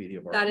Encyclopedia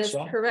of Arkansas? That is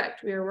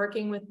correct. We are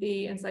working with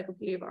the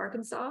Encyclopedia of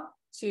Arkansas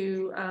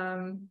to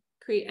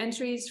create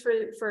entries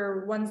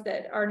for ones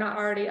that are not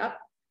already up.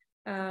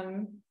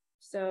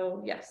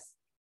 So yes,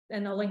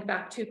 and I'll link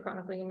back to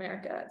Chronicling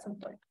America at some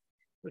point.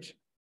 Which?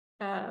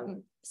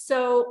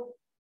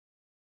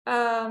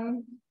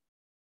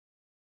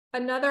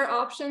 Another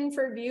option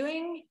for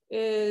viewing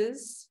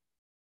is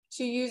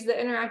to use the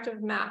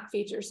interactive map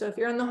feature. So if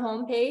you're on the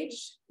home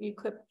page, you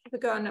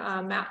click on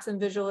maps and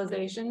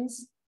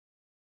visualizations.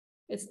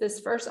 It's this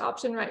first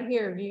option right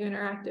here, view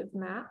interactive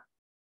map,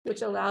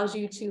 which allows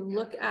you to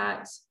look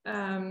at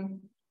the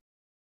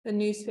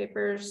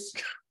newspapers.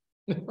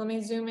 Let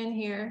me zoom in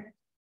here.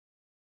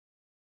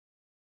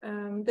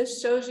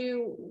 This shows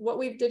you what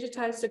we've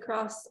digitized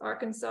across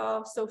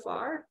Arkansas so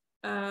far.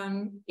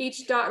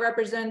 Each dot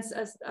represents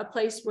a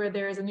place where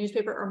there is a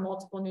newspaper or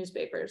multiple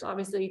newspapers.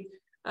 Obviously,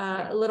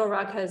 Little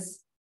Rock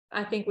has,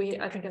 I think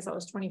I saw it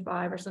was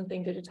 25 or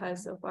something digitized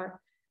so far.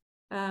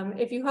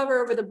 If you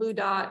hover over the blue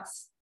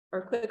dots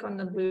or click on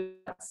the blue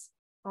dots,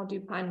 I'll do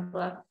Pine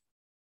Bluff.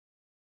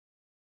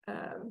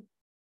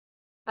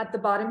 At the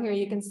bottom here,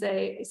 you can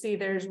see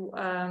there's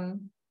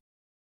one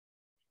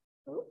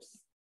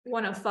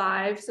of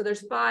 5. So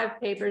there's 5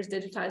 papers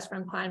digitized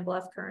from Pine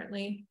Bluff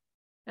currently.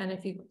 And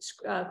if you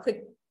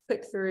click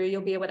through,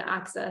 you'll be able to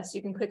access.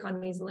 You can click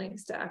on these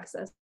links to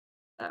access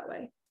that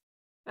way.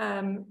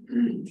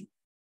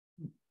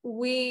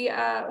 We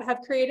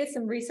have created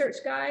some research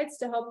guides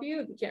to help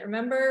you if you can't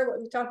remember what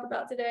we talked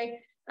about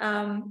today.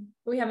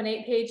 We have an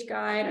 8-page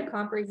guide, a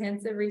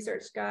comprehensive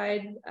research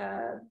guide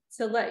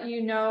to let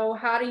you know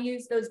how to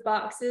use those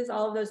boxes.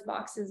 All of those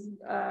boxes,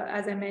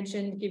 as I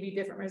mentioned, give you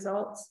different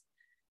results.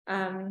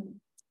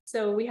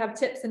 So we have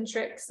tips and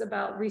tricks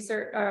about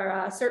research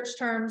or search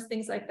terms,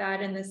 things like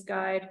that in this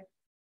guide.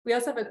 We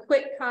also have a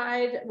quick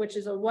guide, which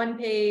is a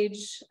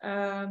 1-page,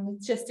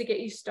 just to get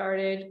you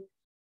started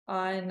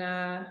on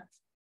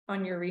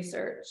your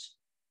research.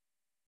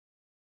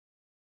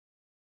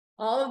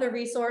 All of the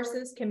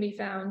resources can be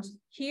found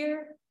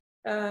here.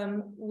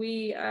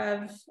 We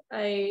have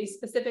a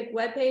specific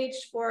webpage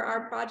for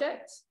our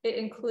project. It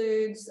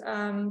includes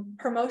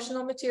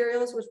promotional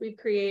materials, which we've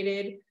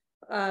created,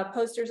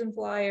 posters and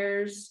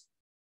flyers.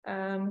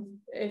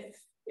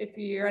 If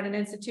you're at an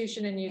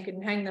institution and you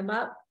can hang them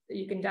up,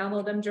 you can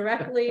download them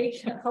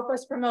directly, help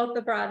us promote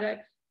the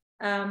project.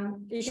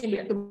 You can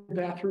get the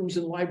bathrooms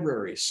and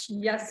libraries.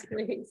 Yes,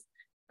 please.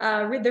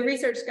 The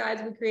research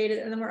guides we created,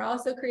 and then we're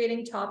also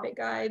creating topic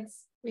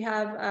guides. We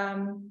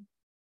have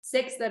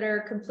 6 that are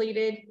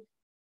completed.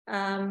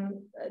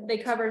 They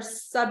cover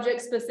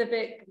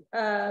subject-specific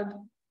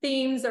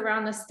themes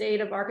around the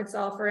state of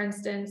Arkansas. For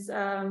instance,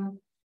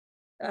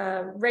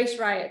 race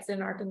riots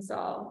in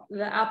Arkansas,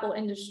 the Apple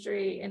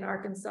industry in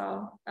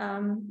Arkansas.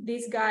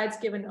 These guides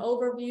give an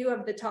overview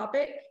of the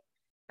topic,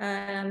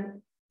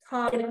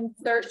 common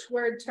search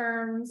word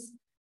terms,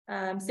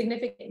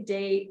 significant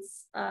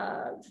dates,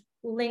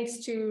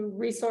 links to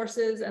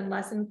resources and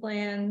lesson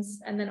plans,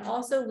 and then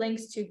also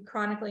links to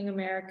Chronicling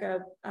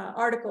America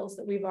articles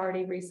that we've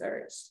already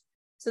researched.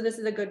 So this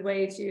is a good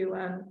way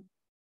to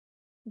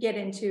get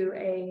into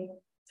a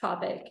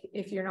topic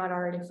if you're not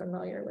already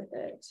familiar with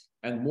it.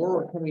 And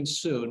more are coming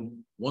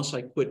soon once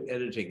I quit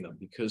editing them,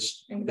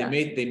 because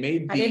exactly. they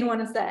made I didn't want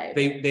to say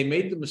they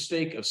made the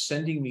mistake of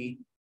sending me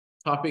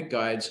topic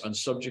guides on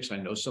subjects I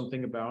know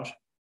something about,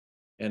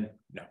 and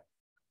no,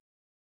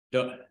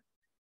 don't.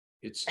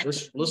 It's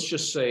let's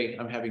just say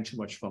I'm having too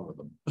much fun with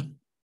them.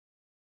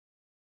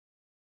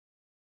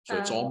 So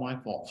it's all my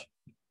fault.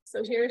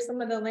 So here are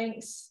some of the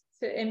links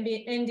to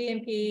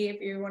NDMP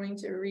if you're wanting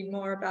to read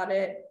more about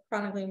it.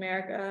 Chronicling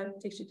America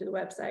takes you to the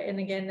website. And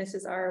again, this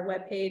is our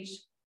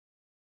webpage.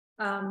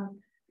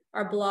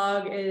 Our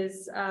blog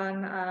is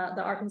on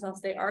the Arkansas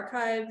State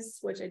Archives,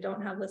 which I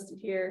don't have listed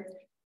here.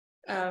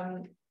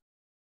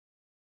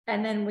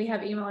 And then we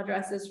have email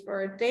addresses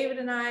for David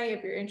and I.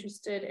 If you're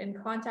interested in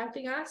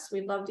contacting us,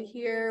 we'd love to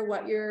hear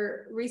what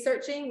you're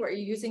researching, what you're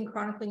using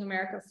Chronicling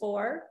America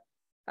for.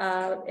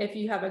 If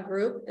you have a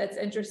group that's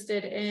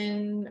interested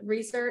in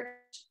research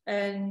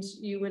and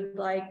you would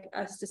like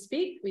us to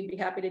speak, we'd be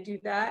happy to do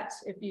that.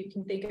 If you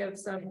can think of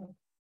some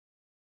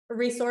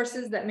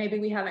resources that maybe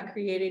we haven't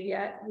created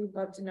yet, we'd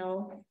love to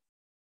know.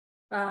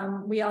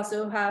 We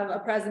also have a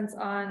presence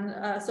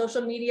on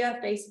social media,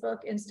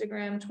 Facebook,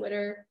 Instagram,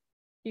 Twitter.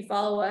 If you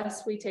follow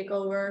us, we take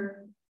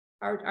over,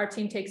 our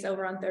team takes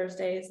over on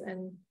Thursdays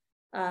and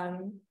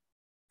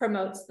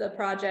promotes the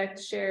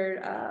project,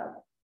 shared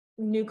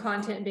new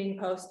content being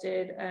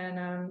posted,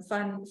 and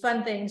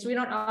fun things. We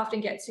don't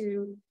often get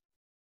to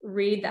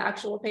read the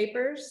actual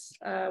papers,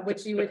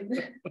 which you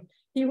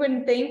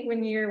wouldn't think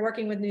when you're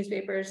working with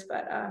newspapers,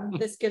 but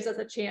this gives us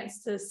a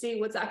chance to see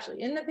what's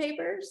actually in the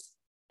papers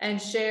and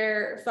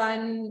share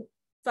fun,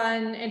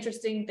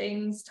 interesting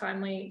things,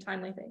 timely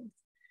things.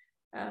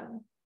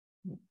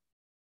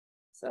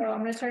 So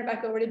I'm going to turn it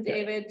back over to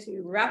David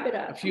to wrap it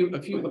up. A few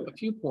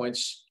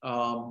points.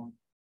 A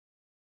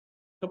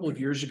couple of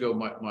years ago,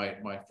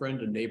 my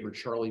friend and neighbor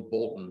Charlie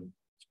Bolton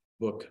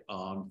book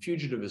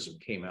Fugitivism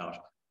came out,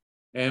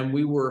 and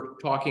we were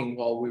talking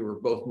while we were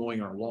both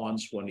mowing our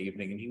lawns one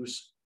evening, and he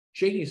was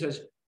shaking. He says,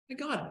 "My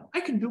God,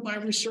 I can do my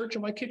research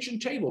on my kitchen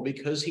table,"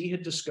 because he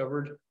had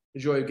discovered the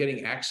joy of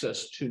getting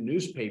access to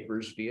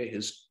newspapers via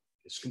his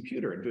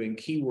computer and doing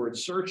keyword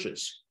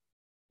searches,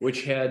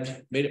 which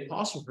had made it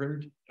possible for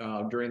him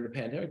during the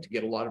pandemic to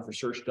get a lot of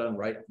research done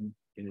right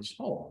in his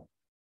home.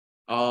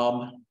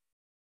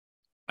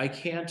 I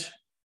can't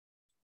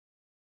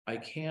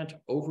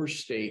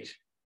overstate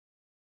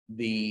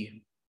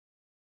the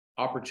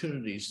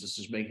opportunities this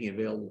is making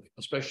available,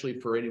 especially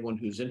for anyone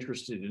who's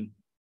interested in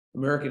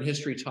American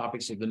history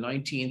topics of the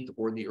 19th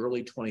or the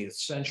early 20th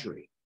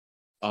century.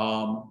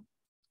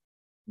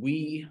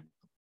 We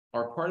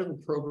are part of a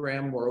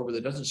program, moreover,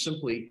 that doesn't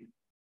simply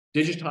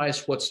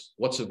digitize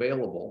what's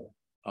available.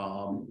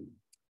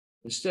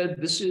 Instead,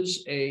 this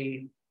is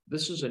a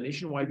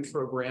nationwide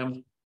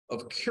program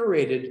of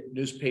curated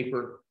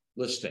newspaper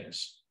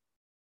listings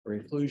or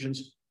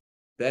inclusions.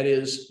 That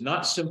is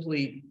not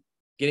simply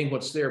getting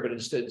what's there, but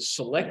instead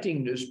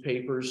selecting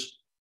newspapers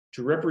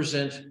to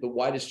represent the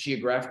widest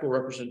geographical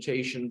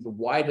representation, the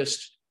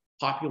widest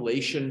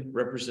population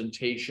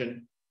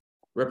representation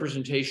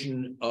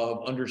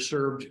of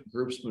underserved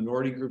groups,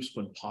 minority groups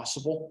when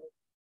possible.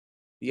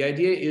 The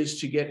idea is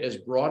to get as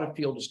broad a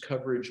field as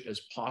coverage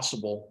as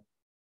possible.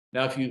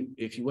 Now,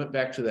 if you went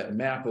back to that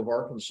map of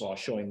Arkansas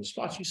showing the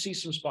spots, you see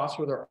some spots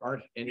where there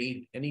aren't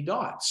any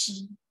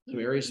dots. Some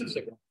areas that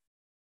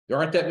there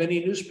aren't that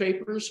many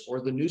newspapers,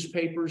 or the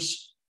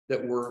newspapers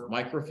that were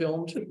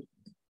microfilmed,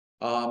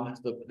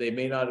 they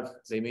may not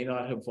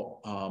have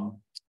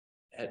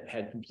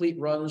had complete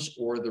runs,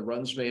 or the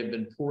runs may have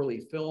been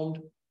poorly filmed.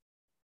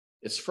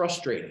 It's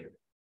frustrating.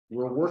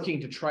 We're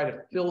working to try to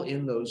fill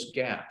in those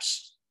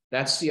gaps.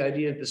 That's the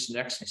idea of this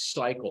next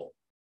cycle.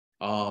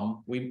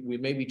 We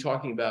may be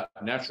talking about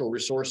natural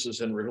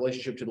resources and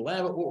relationship to the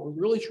land, but what we're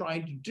really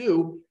trying to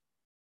do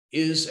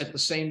is at the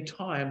same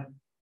time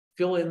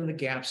fill in the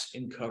gaps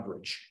in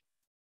coverage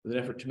with an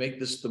effort to make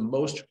this the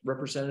most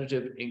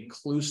representative,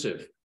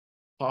 inclusive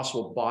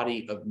possible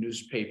body of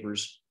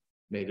newspapers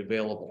made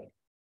available.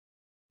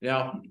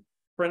 Now, a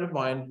friend of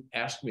mine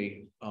asked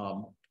me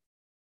a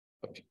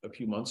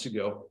few months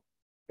ago,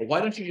 well, why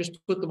don't you just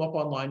put them up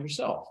online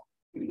yourself?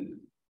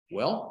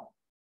 Well,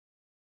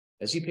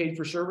 has he paid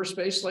for server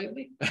space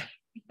lately?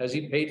 Has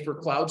he paid for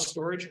cloud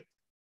storage?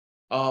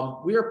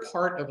 We are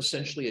part of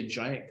essentially a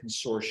giant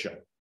consortium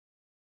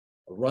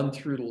run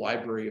through the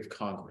Library of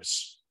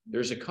Congress.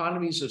 There's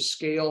economies of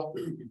scale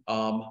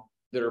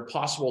that are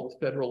possible at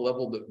the federal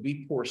level that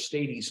we poor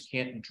staties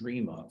can't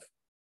dream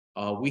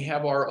of. We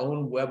have our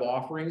own web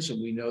offerings,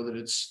 and we know that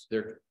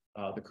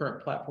the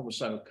current platform is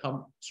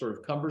sort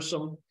of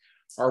cumbersome.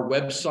 Our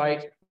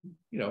website,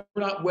 we're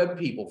not web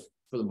people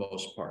for the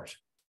most part.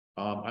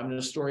 I'm an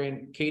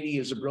historian. Katie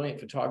is a brilliant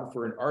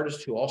photographer and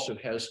artist who also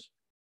has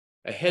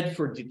a head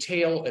for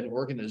detail and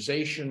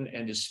organization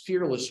and is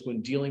fearless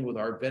when dealing with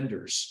our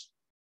vendors.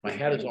 My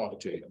hat is off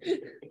to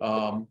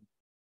you.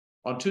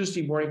 On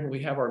Tuesday morning, when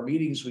we have our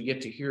meetings, we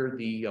get to hear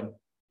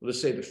let's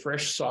say the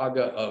fresh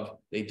saga of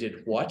they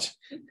did what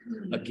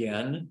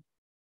again.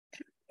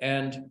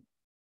 And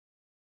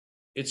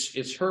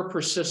it's her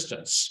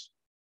persistence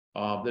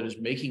that is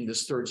making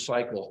this third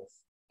cycle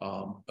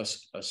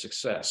a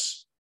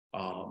success.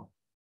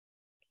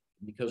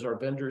 Because our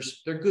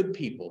vendors, they're good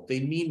people, they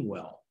mean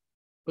well.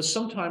 But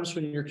sometimes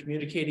when you're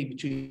communicating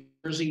between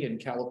Jersey and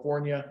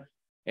California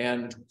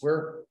and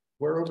where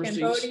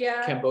overseas?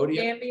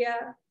 Cambodia.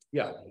 Gambia.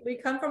 Yeah. We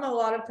come from a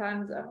lot of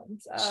time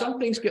zones. Some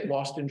things get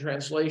lost in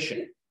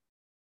translation.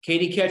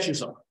 Katie catches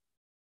them.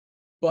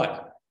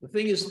 But the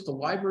thing is that the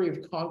Library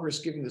of Congress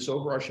giving this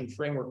overarching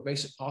framework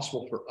makes it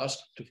possible for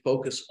us to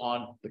focus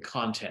on the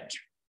content.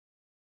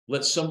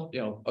 Let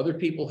other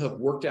people have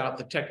worked out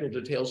the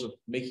technical details of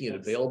making it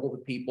available to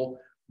people.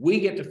 We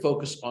get to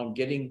focus on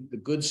getting the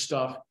good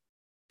stuff,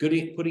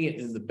 putting it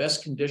in the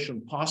best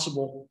condition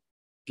possible,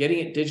 getting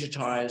it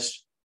digitized,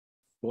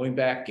 going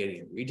back, getting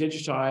it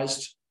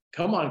redigitized.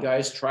 Come on,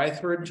 guys, try a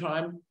third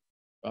time.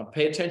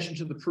 Pay attention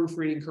to the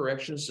proofreading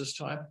corrections this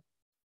time,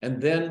 and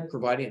then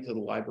providing it to the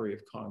Library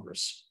of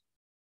Congress.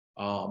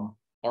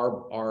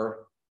 Our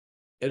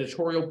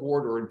editorial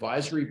board or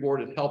advisory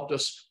board have helped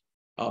us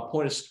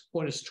point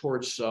us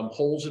towards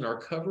holes in our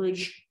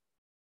coverage.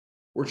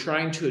 We're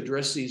trying to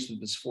address these with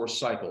this fourth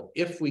cycle.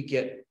 If we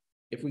get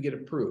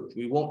approved,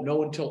 we won't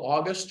know until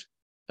August.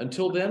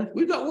 Until then,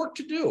 we've got work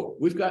to do.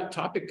 We've got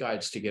topic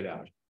guides to get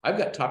out. I've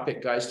got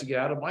topic guides to get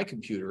out of my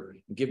computer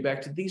and give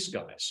back to these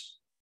guys.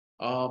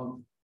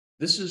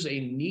 This is a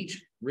neat,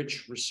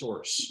 rich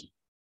resource.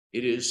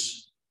 It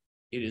is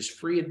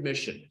free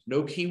admission,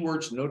 no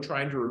keywords, no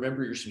trying to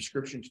remember your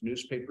subscription to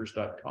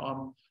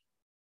newspapers.com.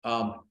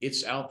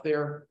 It's out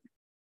there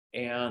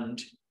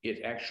and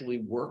it actually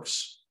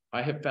works.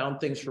 I have found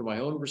things for my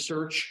own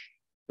research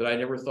that I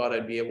never thought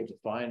I'd be able to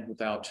find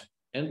without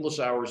endless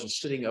hours of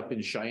sitting up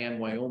in Cheyenne,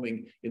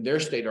 Wyoming, in their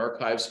state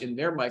archives, in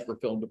their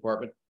microfilm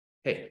department.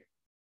 Hey,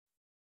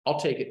 I'll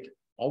take it.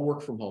 I'll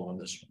work from home on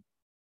this one.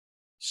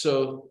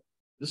 So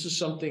this is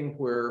something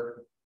where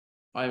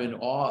I'm in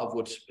awe of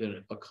what's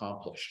been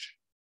accomplished.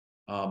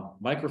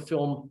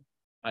 Microfilm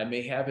I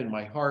may have in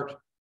my heart,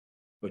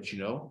 but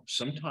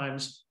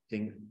sometimes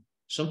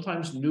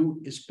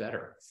new is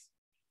better.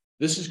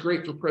 This is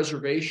great for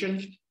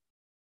preservation.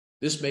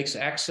 This makes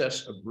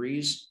access a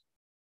breeze.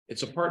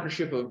 It's a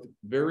partnership of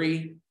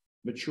very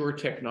mature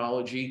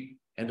technology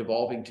and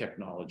evolving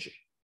technology.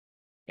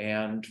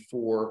 And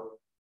for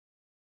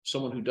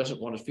someone who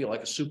doesn't want to feel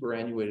like a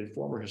superannuated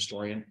former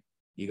historian,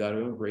 you got to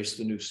embrace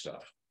the new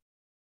stuff.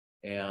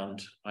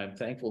 And I'm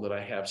thankful that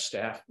I have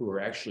staff who are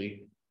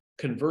actually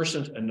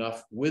conversant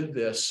enough with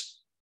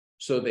this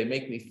so they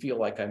make me feel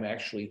like I'm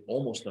actually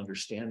almost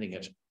understanding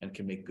it and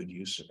can make good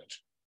use of it.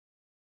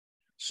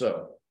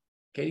 So,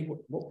 Katie,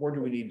 what more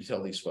do we need to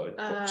tell these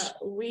folks?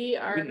 We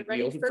are We need to be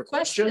ready open for for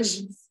questions.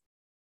 questions.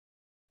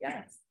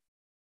 Yes.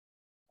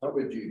 How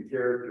would you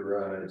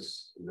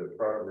characterize the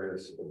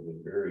progress of the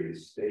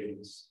various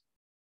states?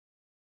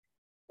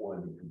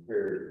 One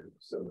compared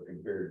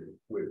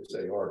with,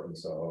 say,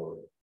 Arkansas.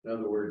 In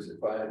other words,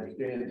 if I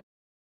understand,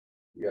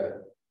 you got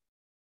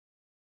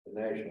the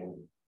national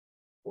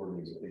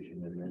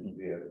organization, and then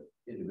we have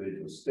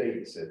individual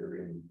states that are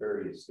in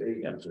various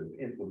stages of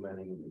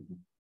implementing the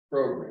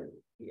program.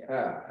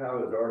 Yeah.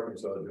 How is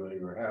Arkansas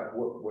doing, or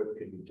what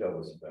can you tell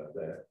us about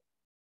that?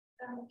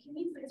 Can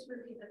you please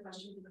repeat the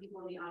question for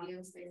people in the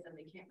audience? They said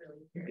they can't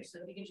really hear. So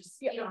if you can just,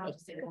 you don't have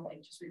to say the whole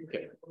thing, just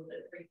repeat it a little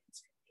bit.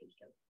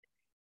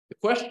 The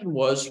question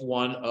was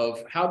one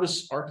of how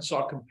does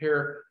Arkansas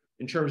compare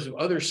in terms of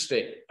other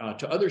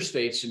to other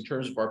states in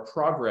terms of our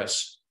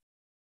progress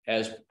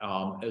as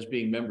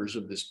being members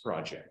of this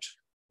project?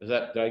 Is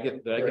that did I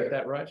get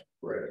that right?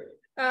 Right.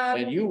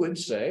 And you would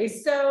say,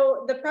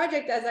 So the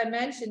project, as I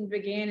mentioned,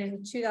 began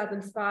in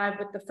 2005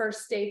 with the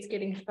first states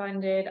getting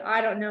funded. I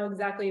don't know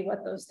exactly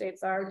what those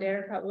states are.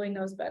 Darren probably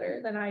knows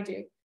better than I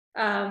do.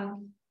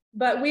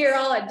 But we are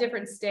all at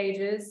different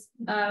stages.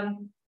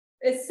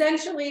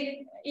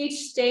 Essentially,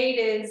 each state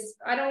is,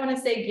 I don't want to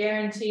say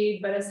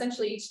guaranteed, but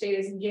essentially each state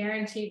is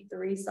guaranteed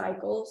 3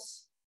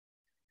 cycles.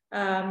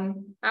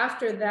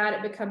 After that,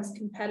 it becomes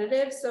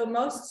competitive. So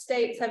most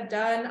states have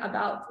done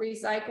about 3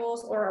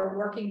 cycles or are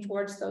working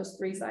towards those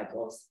 3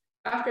 cycles.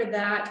 After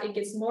that, it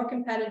gets more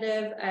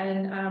competitive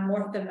and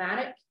more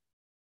thematic.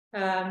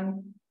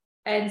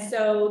 And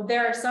so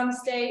there are some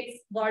states,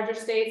 larger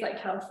states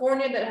like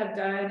California, that have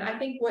done, I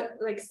think,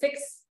 like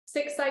six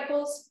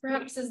cycles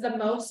perhaps is the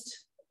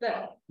most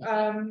that,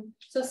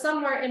 so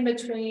somewhere in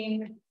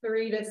between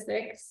 3 to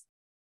 6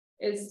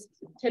 is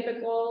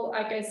typical.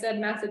 Like I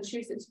said,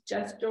 Massachusetts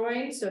just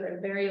joined, so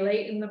they're very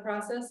late in the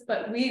process,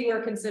 but we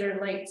were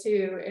considered late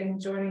too in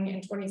joining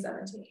in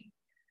 2017.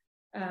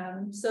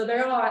 So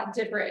they're all at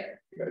different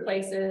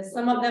places.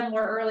 Some of them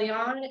were early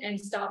on and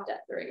stopped at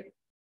 3.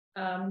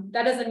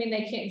 That doesn't mean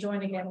they can't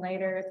join again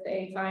later if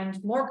they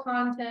find more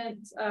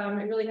content.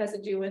 It really has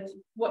to do with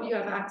what you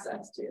have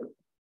access to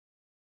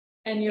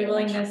and your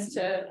willingness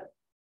to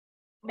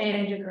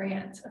manage a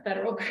grant, a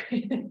federal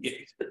grant.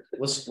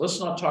 let's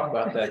not talk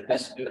about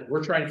that.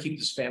 We're trying to keep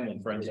this family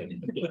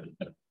friendly.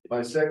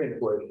 My second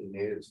question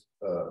is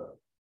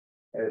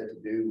has to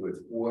do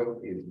with what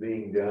is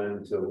being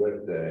done to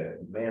let the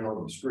man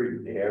on the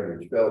street, the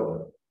average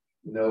fellow,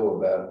 know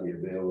about the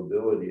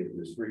availability of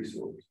this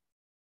resource.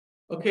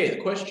 Okay,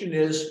 the question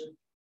is,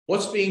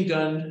 what's being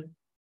done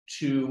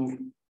to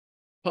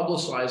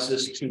publicize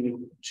this,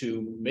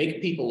 to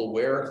make people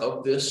aware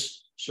of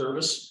this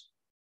service,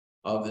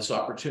 of this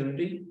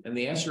opportunity? And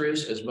the answer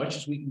is as much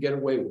as we can get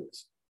away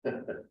with.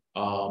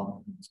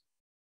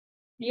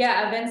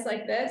 Yeah, events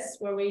like this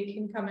where we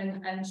can come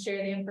in and share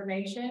the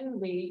information.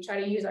 We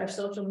try to use our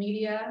social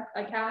media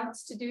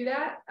accounts to do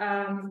that.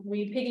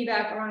 We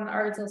piggyback on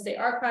Arkansas State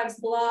Archives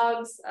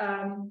blogs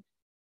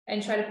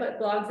and try to put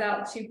blogs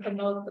out to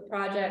promote the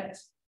project.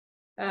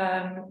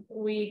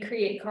 We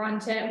create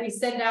content. We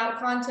send out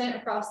content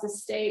across the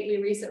state.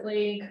 We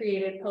recently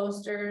created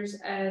posters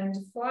and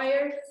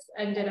flyers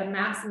and did a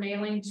mass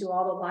mailing to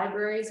all the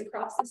libraries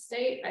across the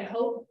state. I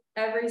hope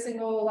every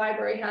single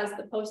library has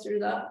the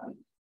posters up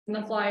and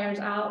the flyers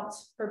out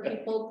for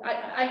people.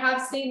 I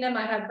have seen them.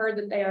 I have heard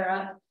that they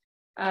are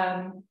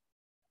up.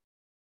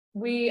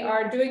 We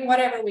are doing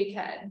whatever we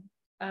can.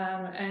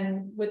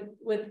 And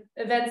with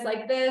events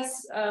like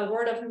this,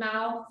 word of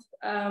mouth,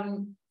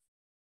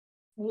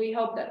 we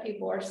hope that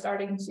people are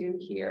starting to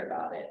hear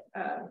about it.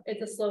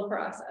 It's a slow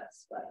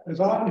process, but as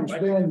I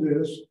understand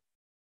this,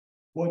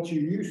 what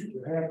you used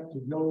to have to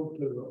go to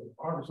the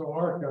Arkansas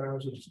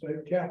Archives at the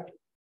state capitol,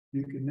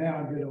 you can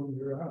now get on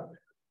your iPad.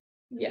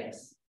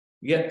 yes.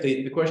 Yet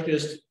the question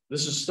is,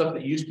 this is stuff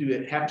that used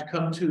to have to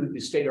come to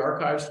the state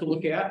archives to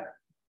look at?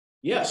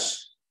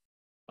 Yes.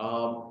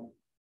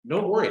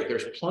 Don't worry,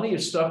 there's plenty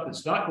of stuff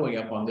that's not going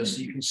up on this.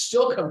 So you can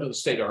still come to the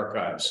state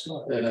archives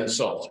and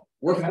consult.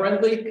 We're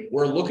friendly,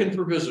 we're looking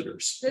for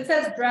visitors. This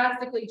has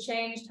drastically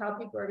changed how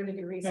people are going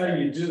to do research. How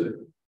do you do it?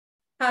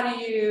 How do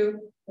you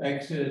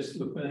Access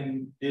the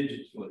thing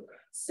digitally?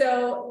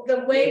 So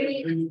the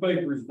way we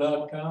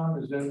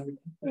Newspapers.com, is that?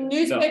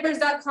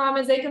 newspapers.com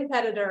is a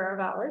competitor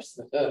of ours.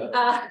 No,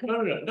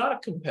 not a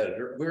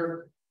competitor.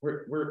 We're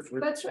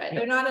That's right.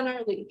 They're not in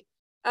our league.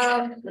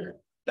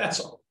 That's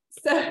all.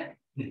 So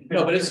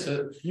No, but it's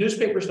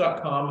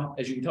newspapers.com,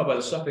 as you can tell by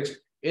the suffix,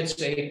 it's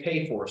a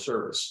pay-for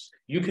service.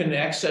 You can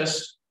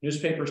access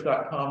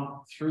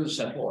newspapers.com through the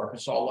Central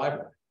Arkansas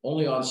Library,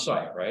 only on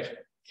site, right?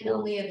 And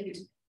only a few.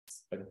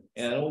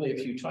 And only a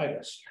few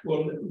titles.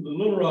 Well, the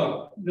Little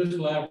Rock, this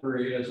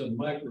library has a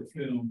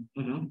microfilm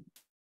Mm-hmm.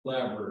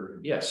 library.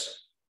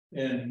 Yes.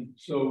 And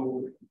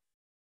so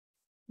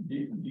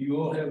Do you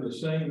all have the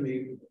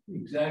same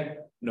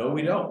exact? No,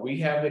 we don't. We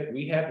have it.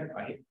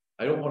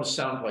 I don't want to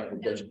sound like we're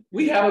judging.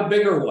 We have a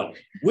bigger one.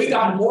 We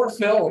got more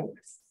film.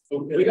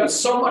 We got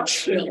so much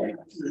film.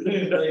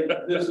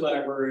 This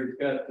library's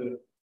got the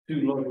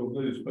 2 local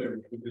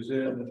newspapers, the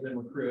Gazette and the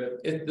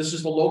Democrat. This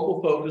is the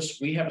local focus.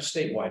 We have a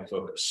statewide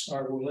focus. All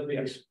right, well, let me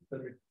ask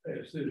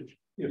this.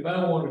 If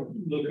I want to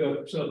look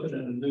up something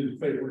in the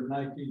newspaper in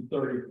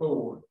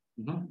 1934,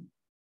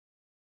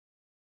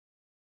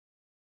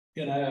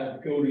 can I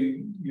go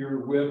to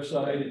your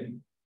website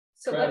and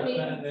So let me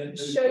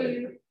show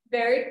you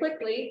very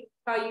quickly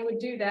how you would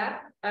do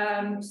that.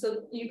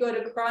 So you go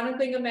to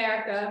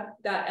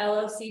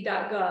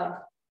chroniclingamerica.loc.gov.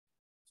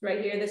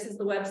 Right here, this is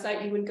the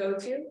website you would go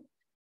to.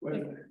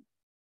 Right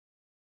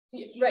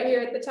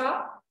here at the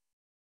top.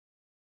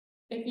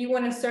 If you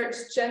want to search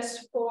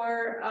just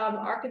for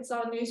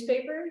Arkansas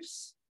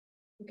newspapers,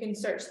 you can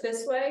search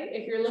this way.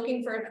 If you're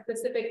looking for a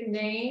specific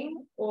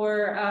name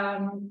or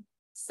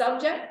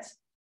subject,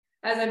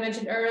 as I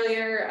mentioned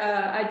earlier,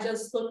 I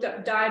just looked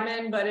up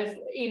diamond, but if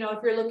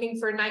you're looking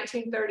for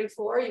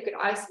 1934, you could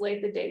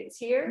isolate the dates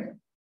here,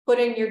 put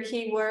in your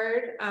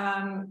keyword.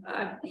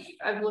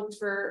 I've looked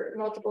for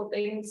multiple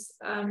things.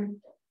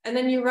 And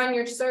then you run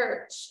your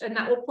search, and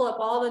that will pull up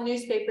all the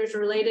newspapers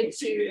related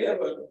to. Do you have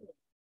a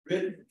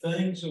written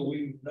thing so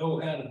we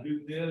know how to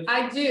do this?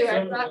 I do.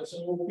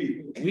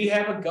 We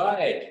have a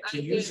guide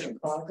to using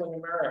Chronicling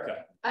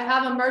America. I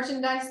have a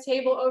merchandise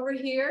table over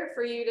here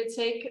for you to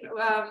take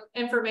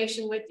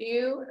information with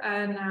you,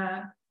 and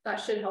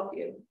that should help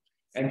you.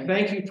 And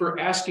thank you for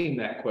asking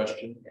that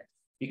question,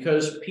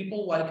 because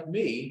people like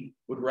me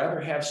would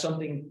rather have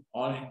something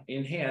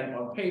in hand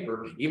on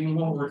paper, even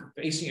when we're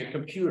facing a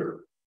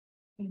computer.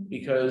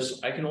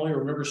 Because I can only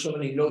remember so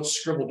many notes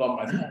scribbled on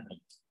my phone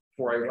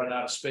before I run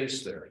out of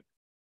space there.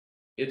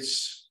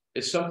 It's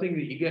something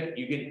that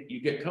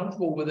you get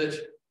comfortable with it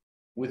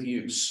with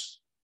use.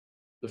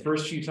 The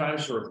first few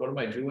times, sort of, what am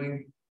I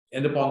doing?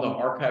 End up on the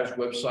archives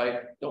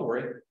website. Don't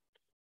worry.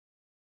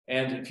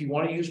 And if you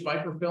want to use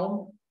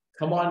microfilm,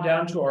 come on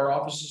down to our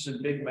offices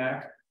in Big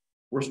Mac.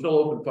 We're still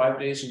open 5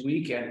 days a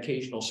week and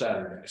occasional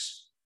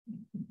Saturdays.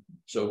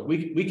 So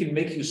we can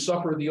make you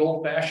suffer the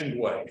old-fashioned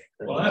way.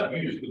 Well, I've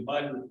used the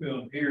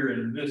microfilm here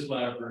in this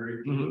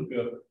library to look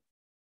up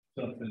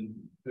something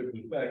that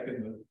was back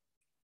in the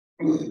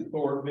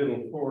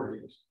middle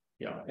 40s.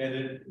 Yeah. And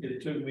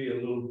it took me a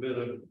little bit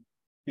of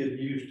getting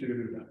used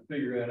to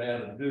figure out how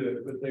to do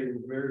it, but they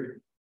were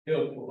very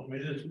helpful. I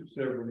mean, this was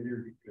several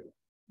years ago.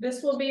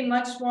 This will be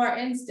much more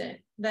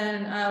instant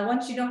than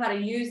once you know how to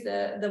use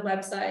the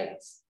website,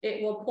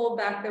 it will pull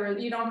back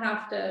you don't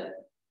have to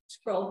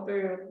scroll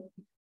through.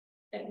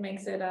 It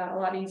makes it a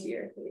lot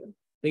easier for you.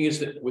 Thing is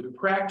that with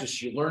practice,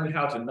 you learn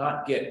how to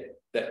not get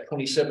that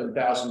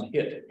 27,000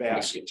 hit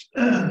basket.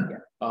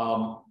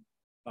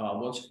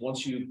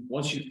 Once you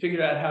figured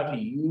out how to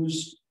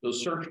use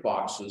those search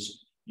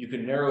boxes, you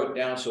can narrow it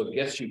down so it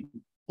gets you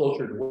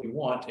closer to what you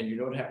want, and you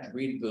don't have to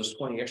read those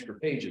 20 extra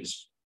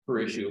pages per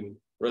issue,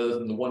 rather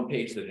than the one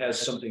page that has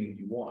something that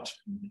you want.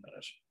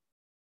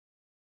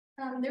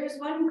 There was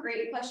one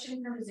great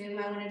question from Zoom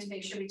I wanted to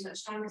make sure we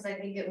touched on, because I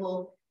think it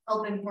will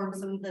help inform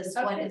some of this,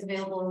 what is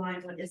available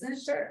online, what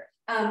isn't. Sure.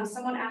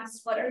 Someone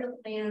asked, what are the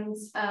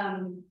plans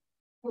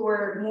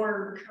for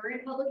more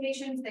current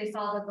publications? They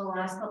saw that the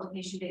last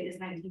publication date is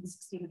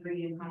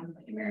 1963 in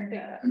Chronicling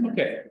America.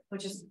 Okay.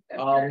 Which is a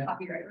very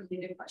copyright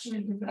related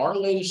question.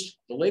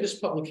 The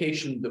latest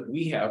publication that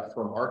we have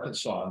from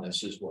Arkansas on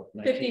this is what?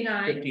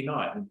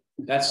 1959.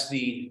 That's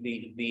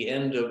the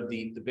end of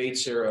the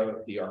Bates era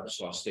of the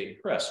Arkansas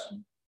State Press.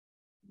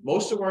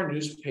 Most of our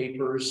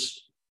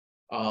newspapers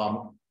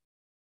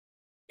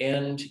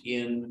end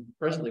in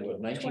presently what,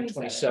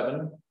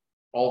 1927,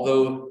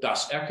 although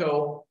Das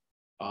Echo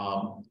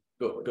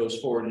goes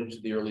forward into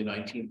the early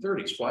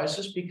 1930s. Why is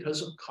this?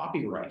 Because of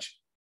copyright.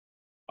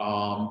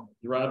 You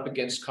run up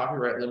against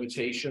copyright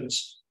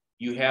limitations.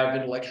 You have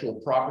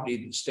intellectual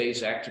property that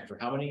stays active for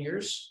how many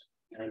years?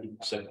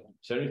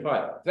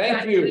 75.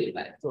 Thank you.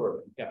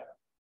 Yeah.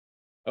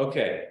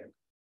 Okay.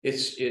 It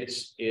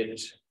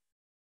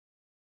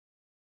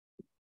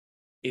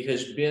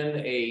has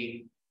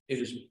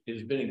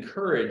been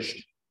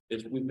encouraged.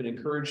 We've been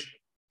encouraged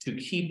to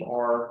keep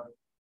our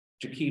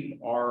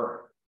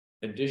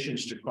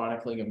additions to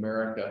Chronicling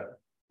America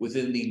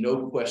within the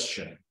no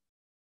question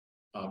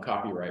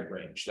copyright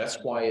range. That's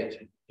why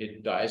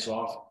it dies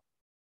off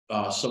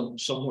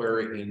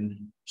somewhere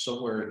in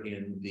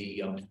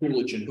the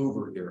Coolidge and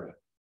Hoover era.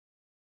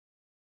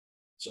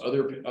 So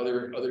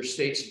other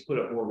states put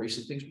up more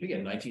recent things, but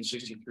again,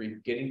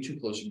 1963, getting too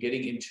close,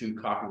 getting into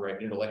copyright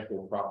and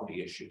intellectual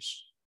property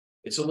issues.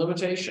 It's a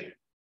limitation.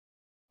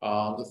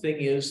 The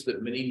thing is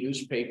that many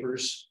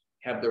newspapers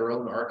have their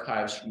own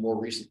archives for more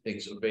recent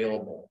things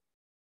available,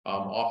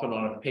 often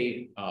on a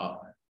pay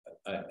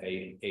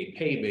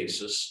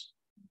basis.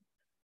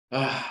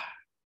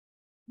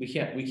 We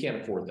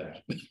can't afford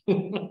that.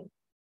 All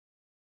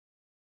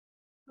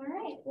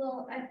right.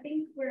 well, I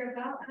think we're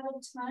about out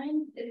of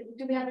time.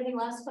 Do we have any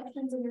last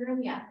questions in the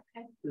room? Yeah.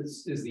 Okay.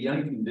 Is the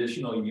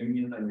unconditional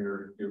union on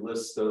your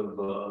list of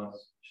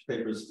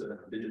papers to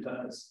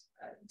digitize?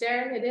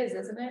 Darren, it is,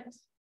 isn't it?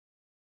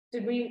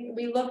 Did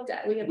we looked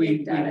at, we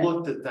We it.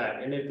 looked at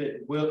that, and if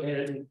it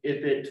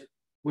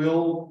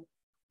will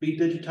be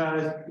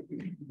digitized,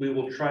 we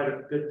will try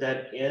to fit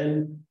that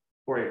in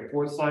for a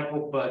fourth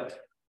cycle, but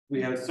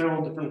we have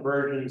several different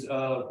versions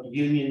of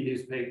Union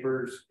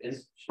newspapers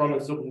from the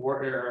Civil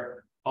War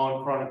era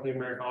on Chronicling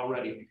America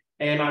already.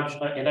 And I just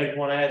want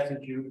to ask,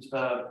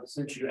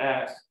 since you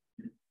asked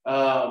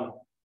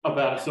about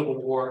a Civil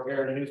War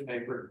era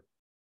newspaper,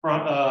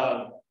 from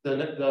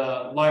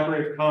the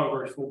Library of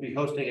Congress will be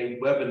hosting a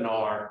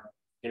webinar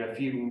in a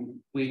few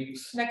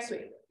weeks.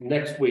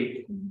 Next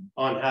week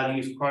on how to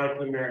use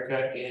Chronicling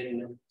America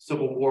in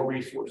Civil War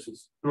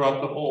resources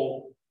throughout the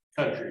whole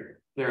country.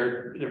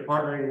 They're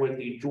partnering with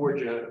the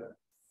Georgia,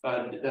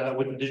 with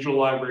the Digital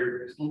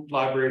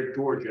Library of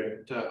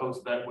Georgia to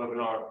host that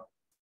webinar.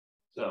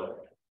 So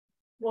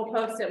we'll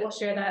post it. We'll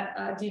share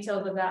that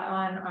details of that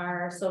on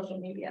our social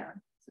media.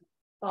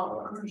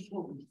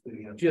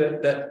 Yeah,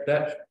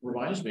 that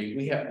reminds me,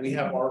 we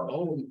have our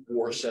own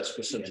war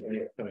assessment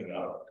coming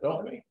up,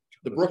 don't we?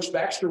 The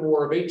Brooks-Baxter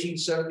War of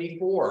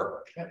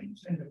 1874.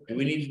 Do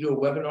we need to do a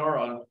webinar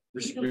on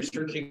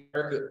researching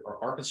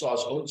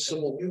Arkansas's own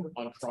Civil War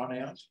on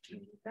Chronicling?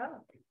 Yeah.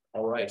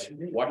 All right,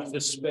 watch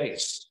this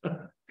space.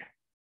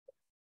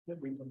 Yes.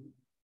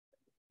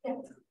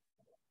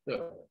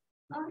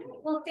 All right.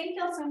 Well, thank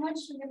y'all so much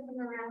for giving them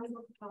a round of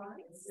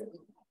applause.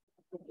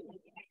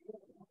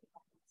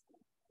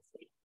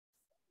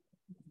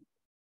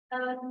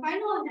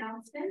 Final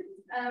announcement,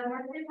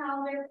 mark the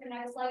calendar for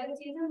next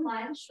Legacies and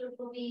lunch, which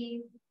will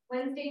be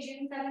Wednesday,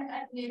 June 7th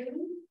at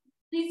noon.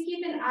 Please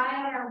keep an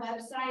eye on our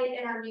website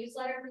and our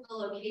newsletter for the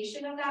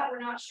location of that. We're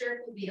not sure if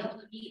we'll be able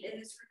to meet in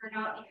this room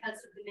or not because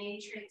of the main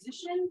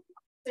transition.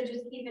 So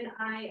just keep an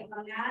eye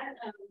on that.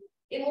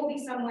 It will be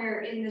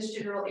somewhere in this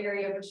general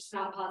area, which is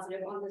not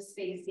positive on the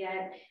space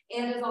yet.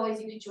 And as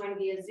always, you can join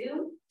via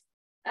Zoom.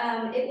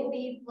 It will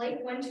be Blake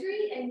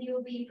Wintry, and he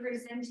will be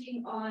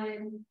presenting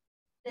on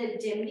the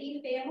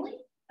Denby family.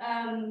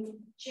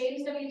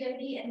 James W.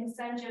 Denby and his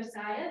son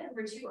Josiah, who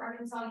were two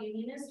Arkansas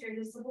Unionists during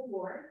the Civil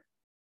War.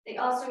 They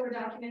also were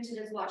documented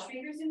as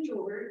watchmakers and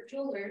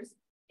jewelers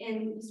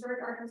in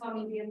Historic Arkansas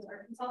Museum's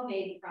Arkansas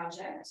Made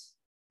project.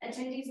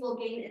 Attendees will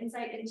gain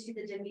insight into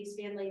the Denby's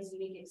family's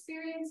unique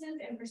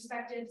experiences and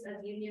perspectives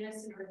as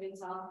Unionists in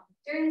Arkansas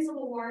during the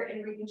Civil War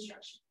and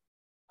Reconstruction.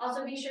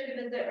 Also, be sure to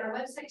visit our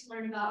website to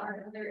learn about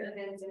our other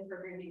events and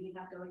programming we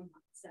have going on.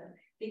 So,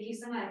 thank you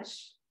so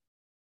much.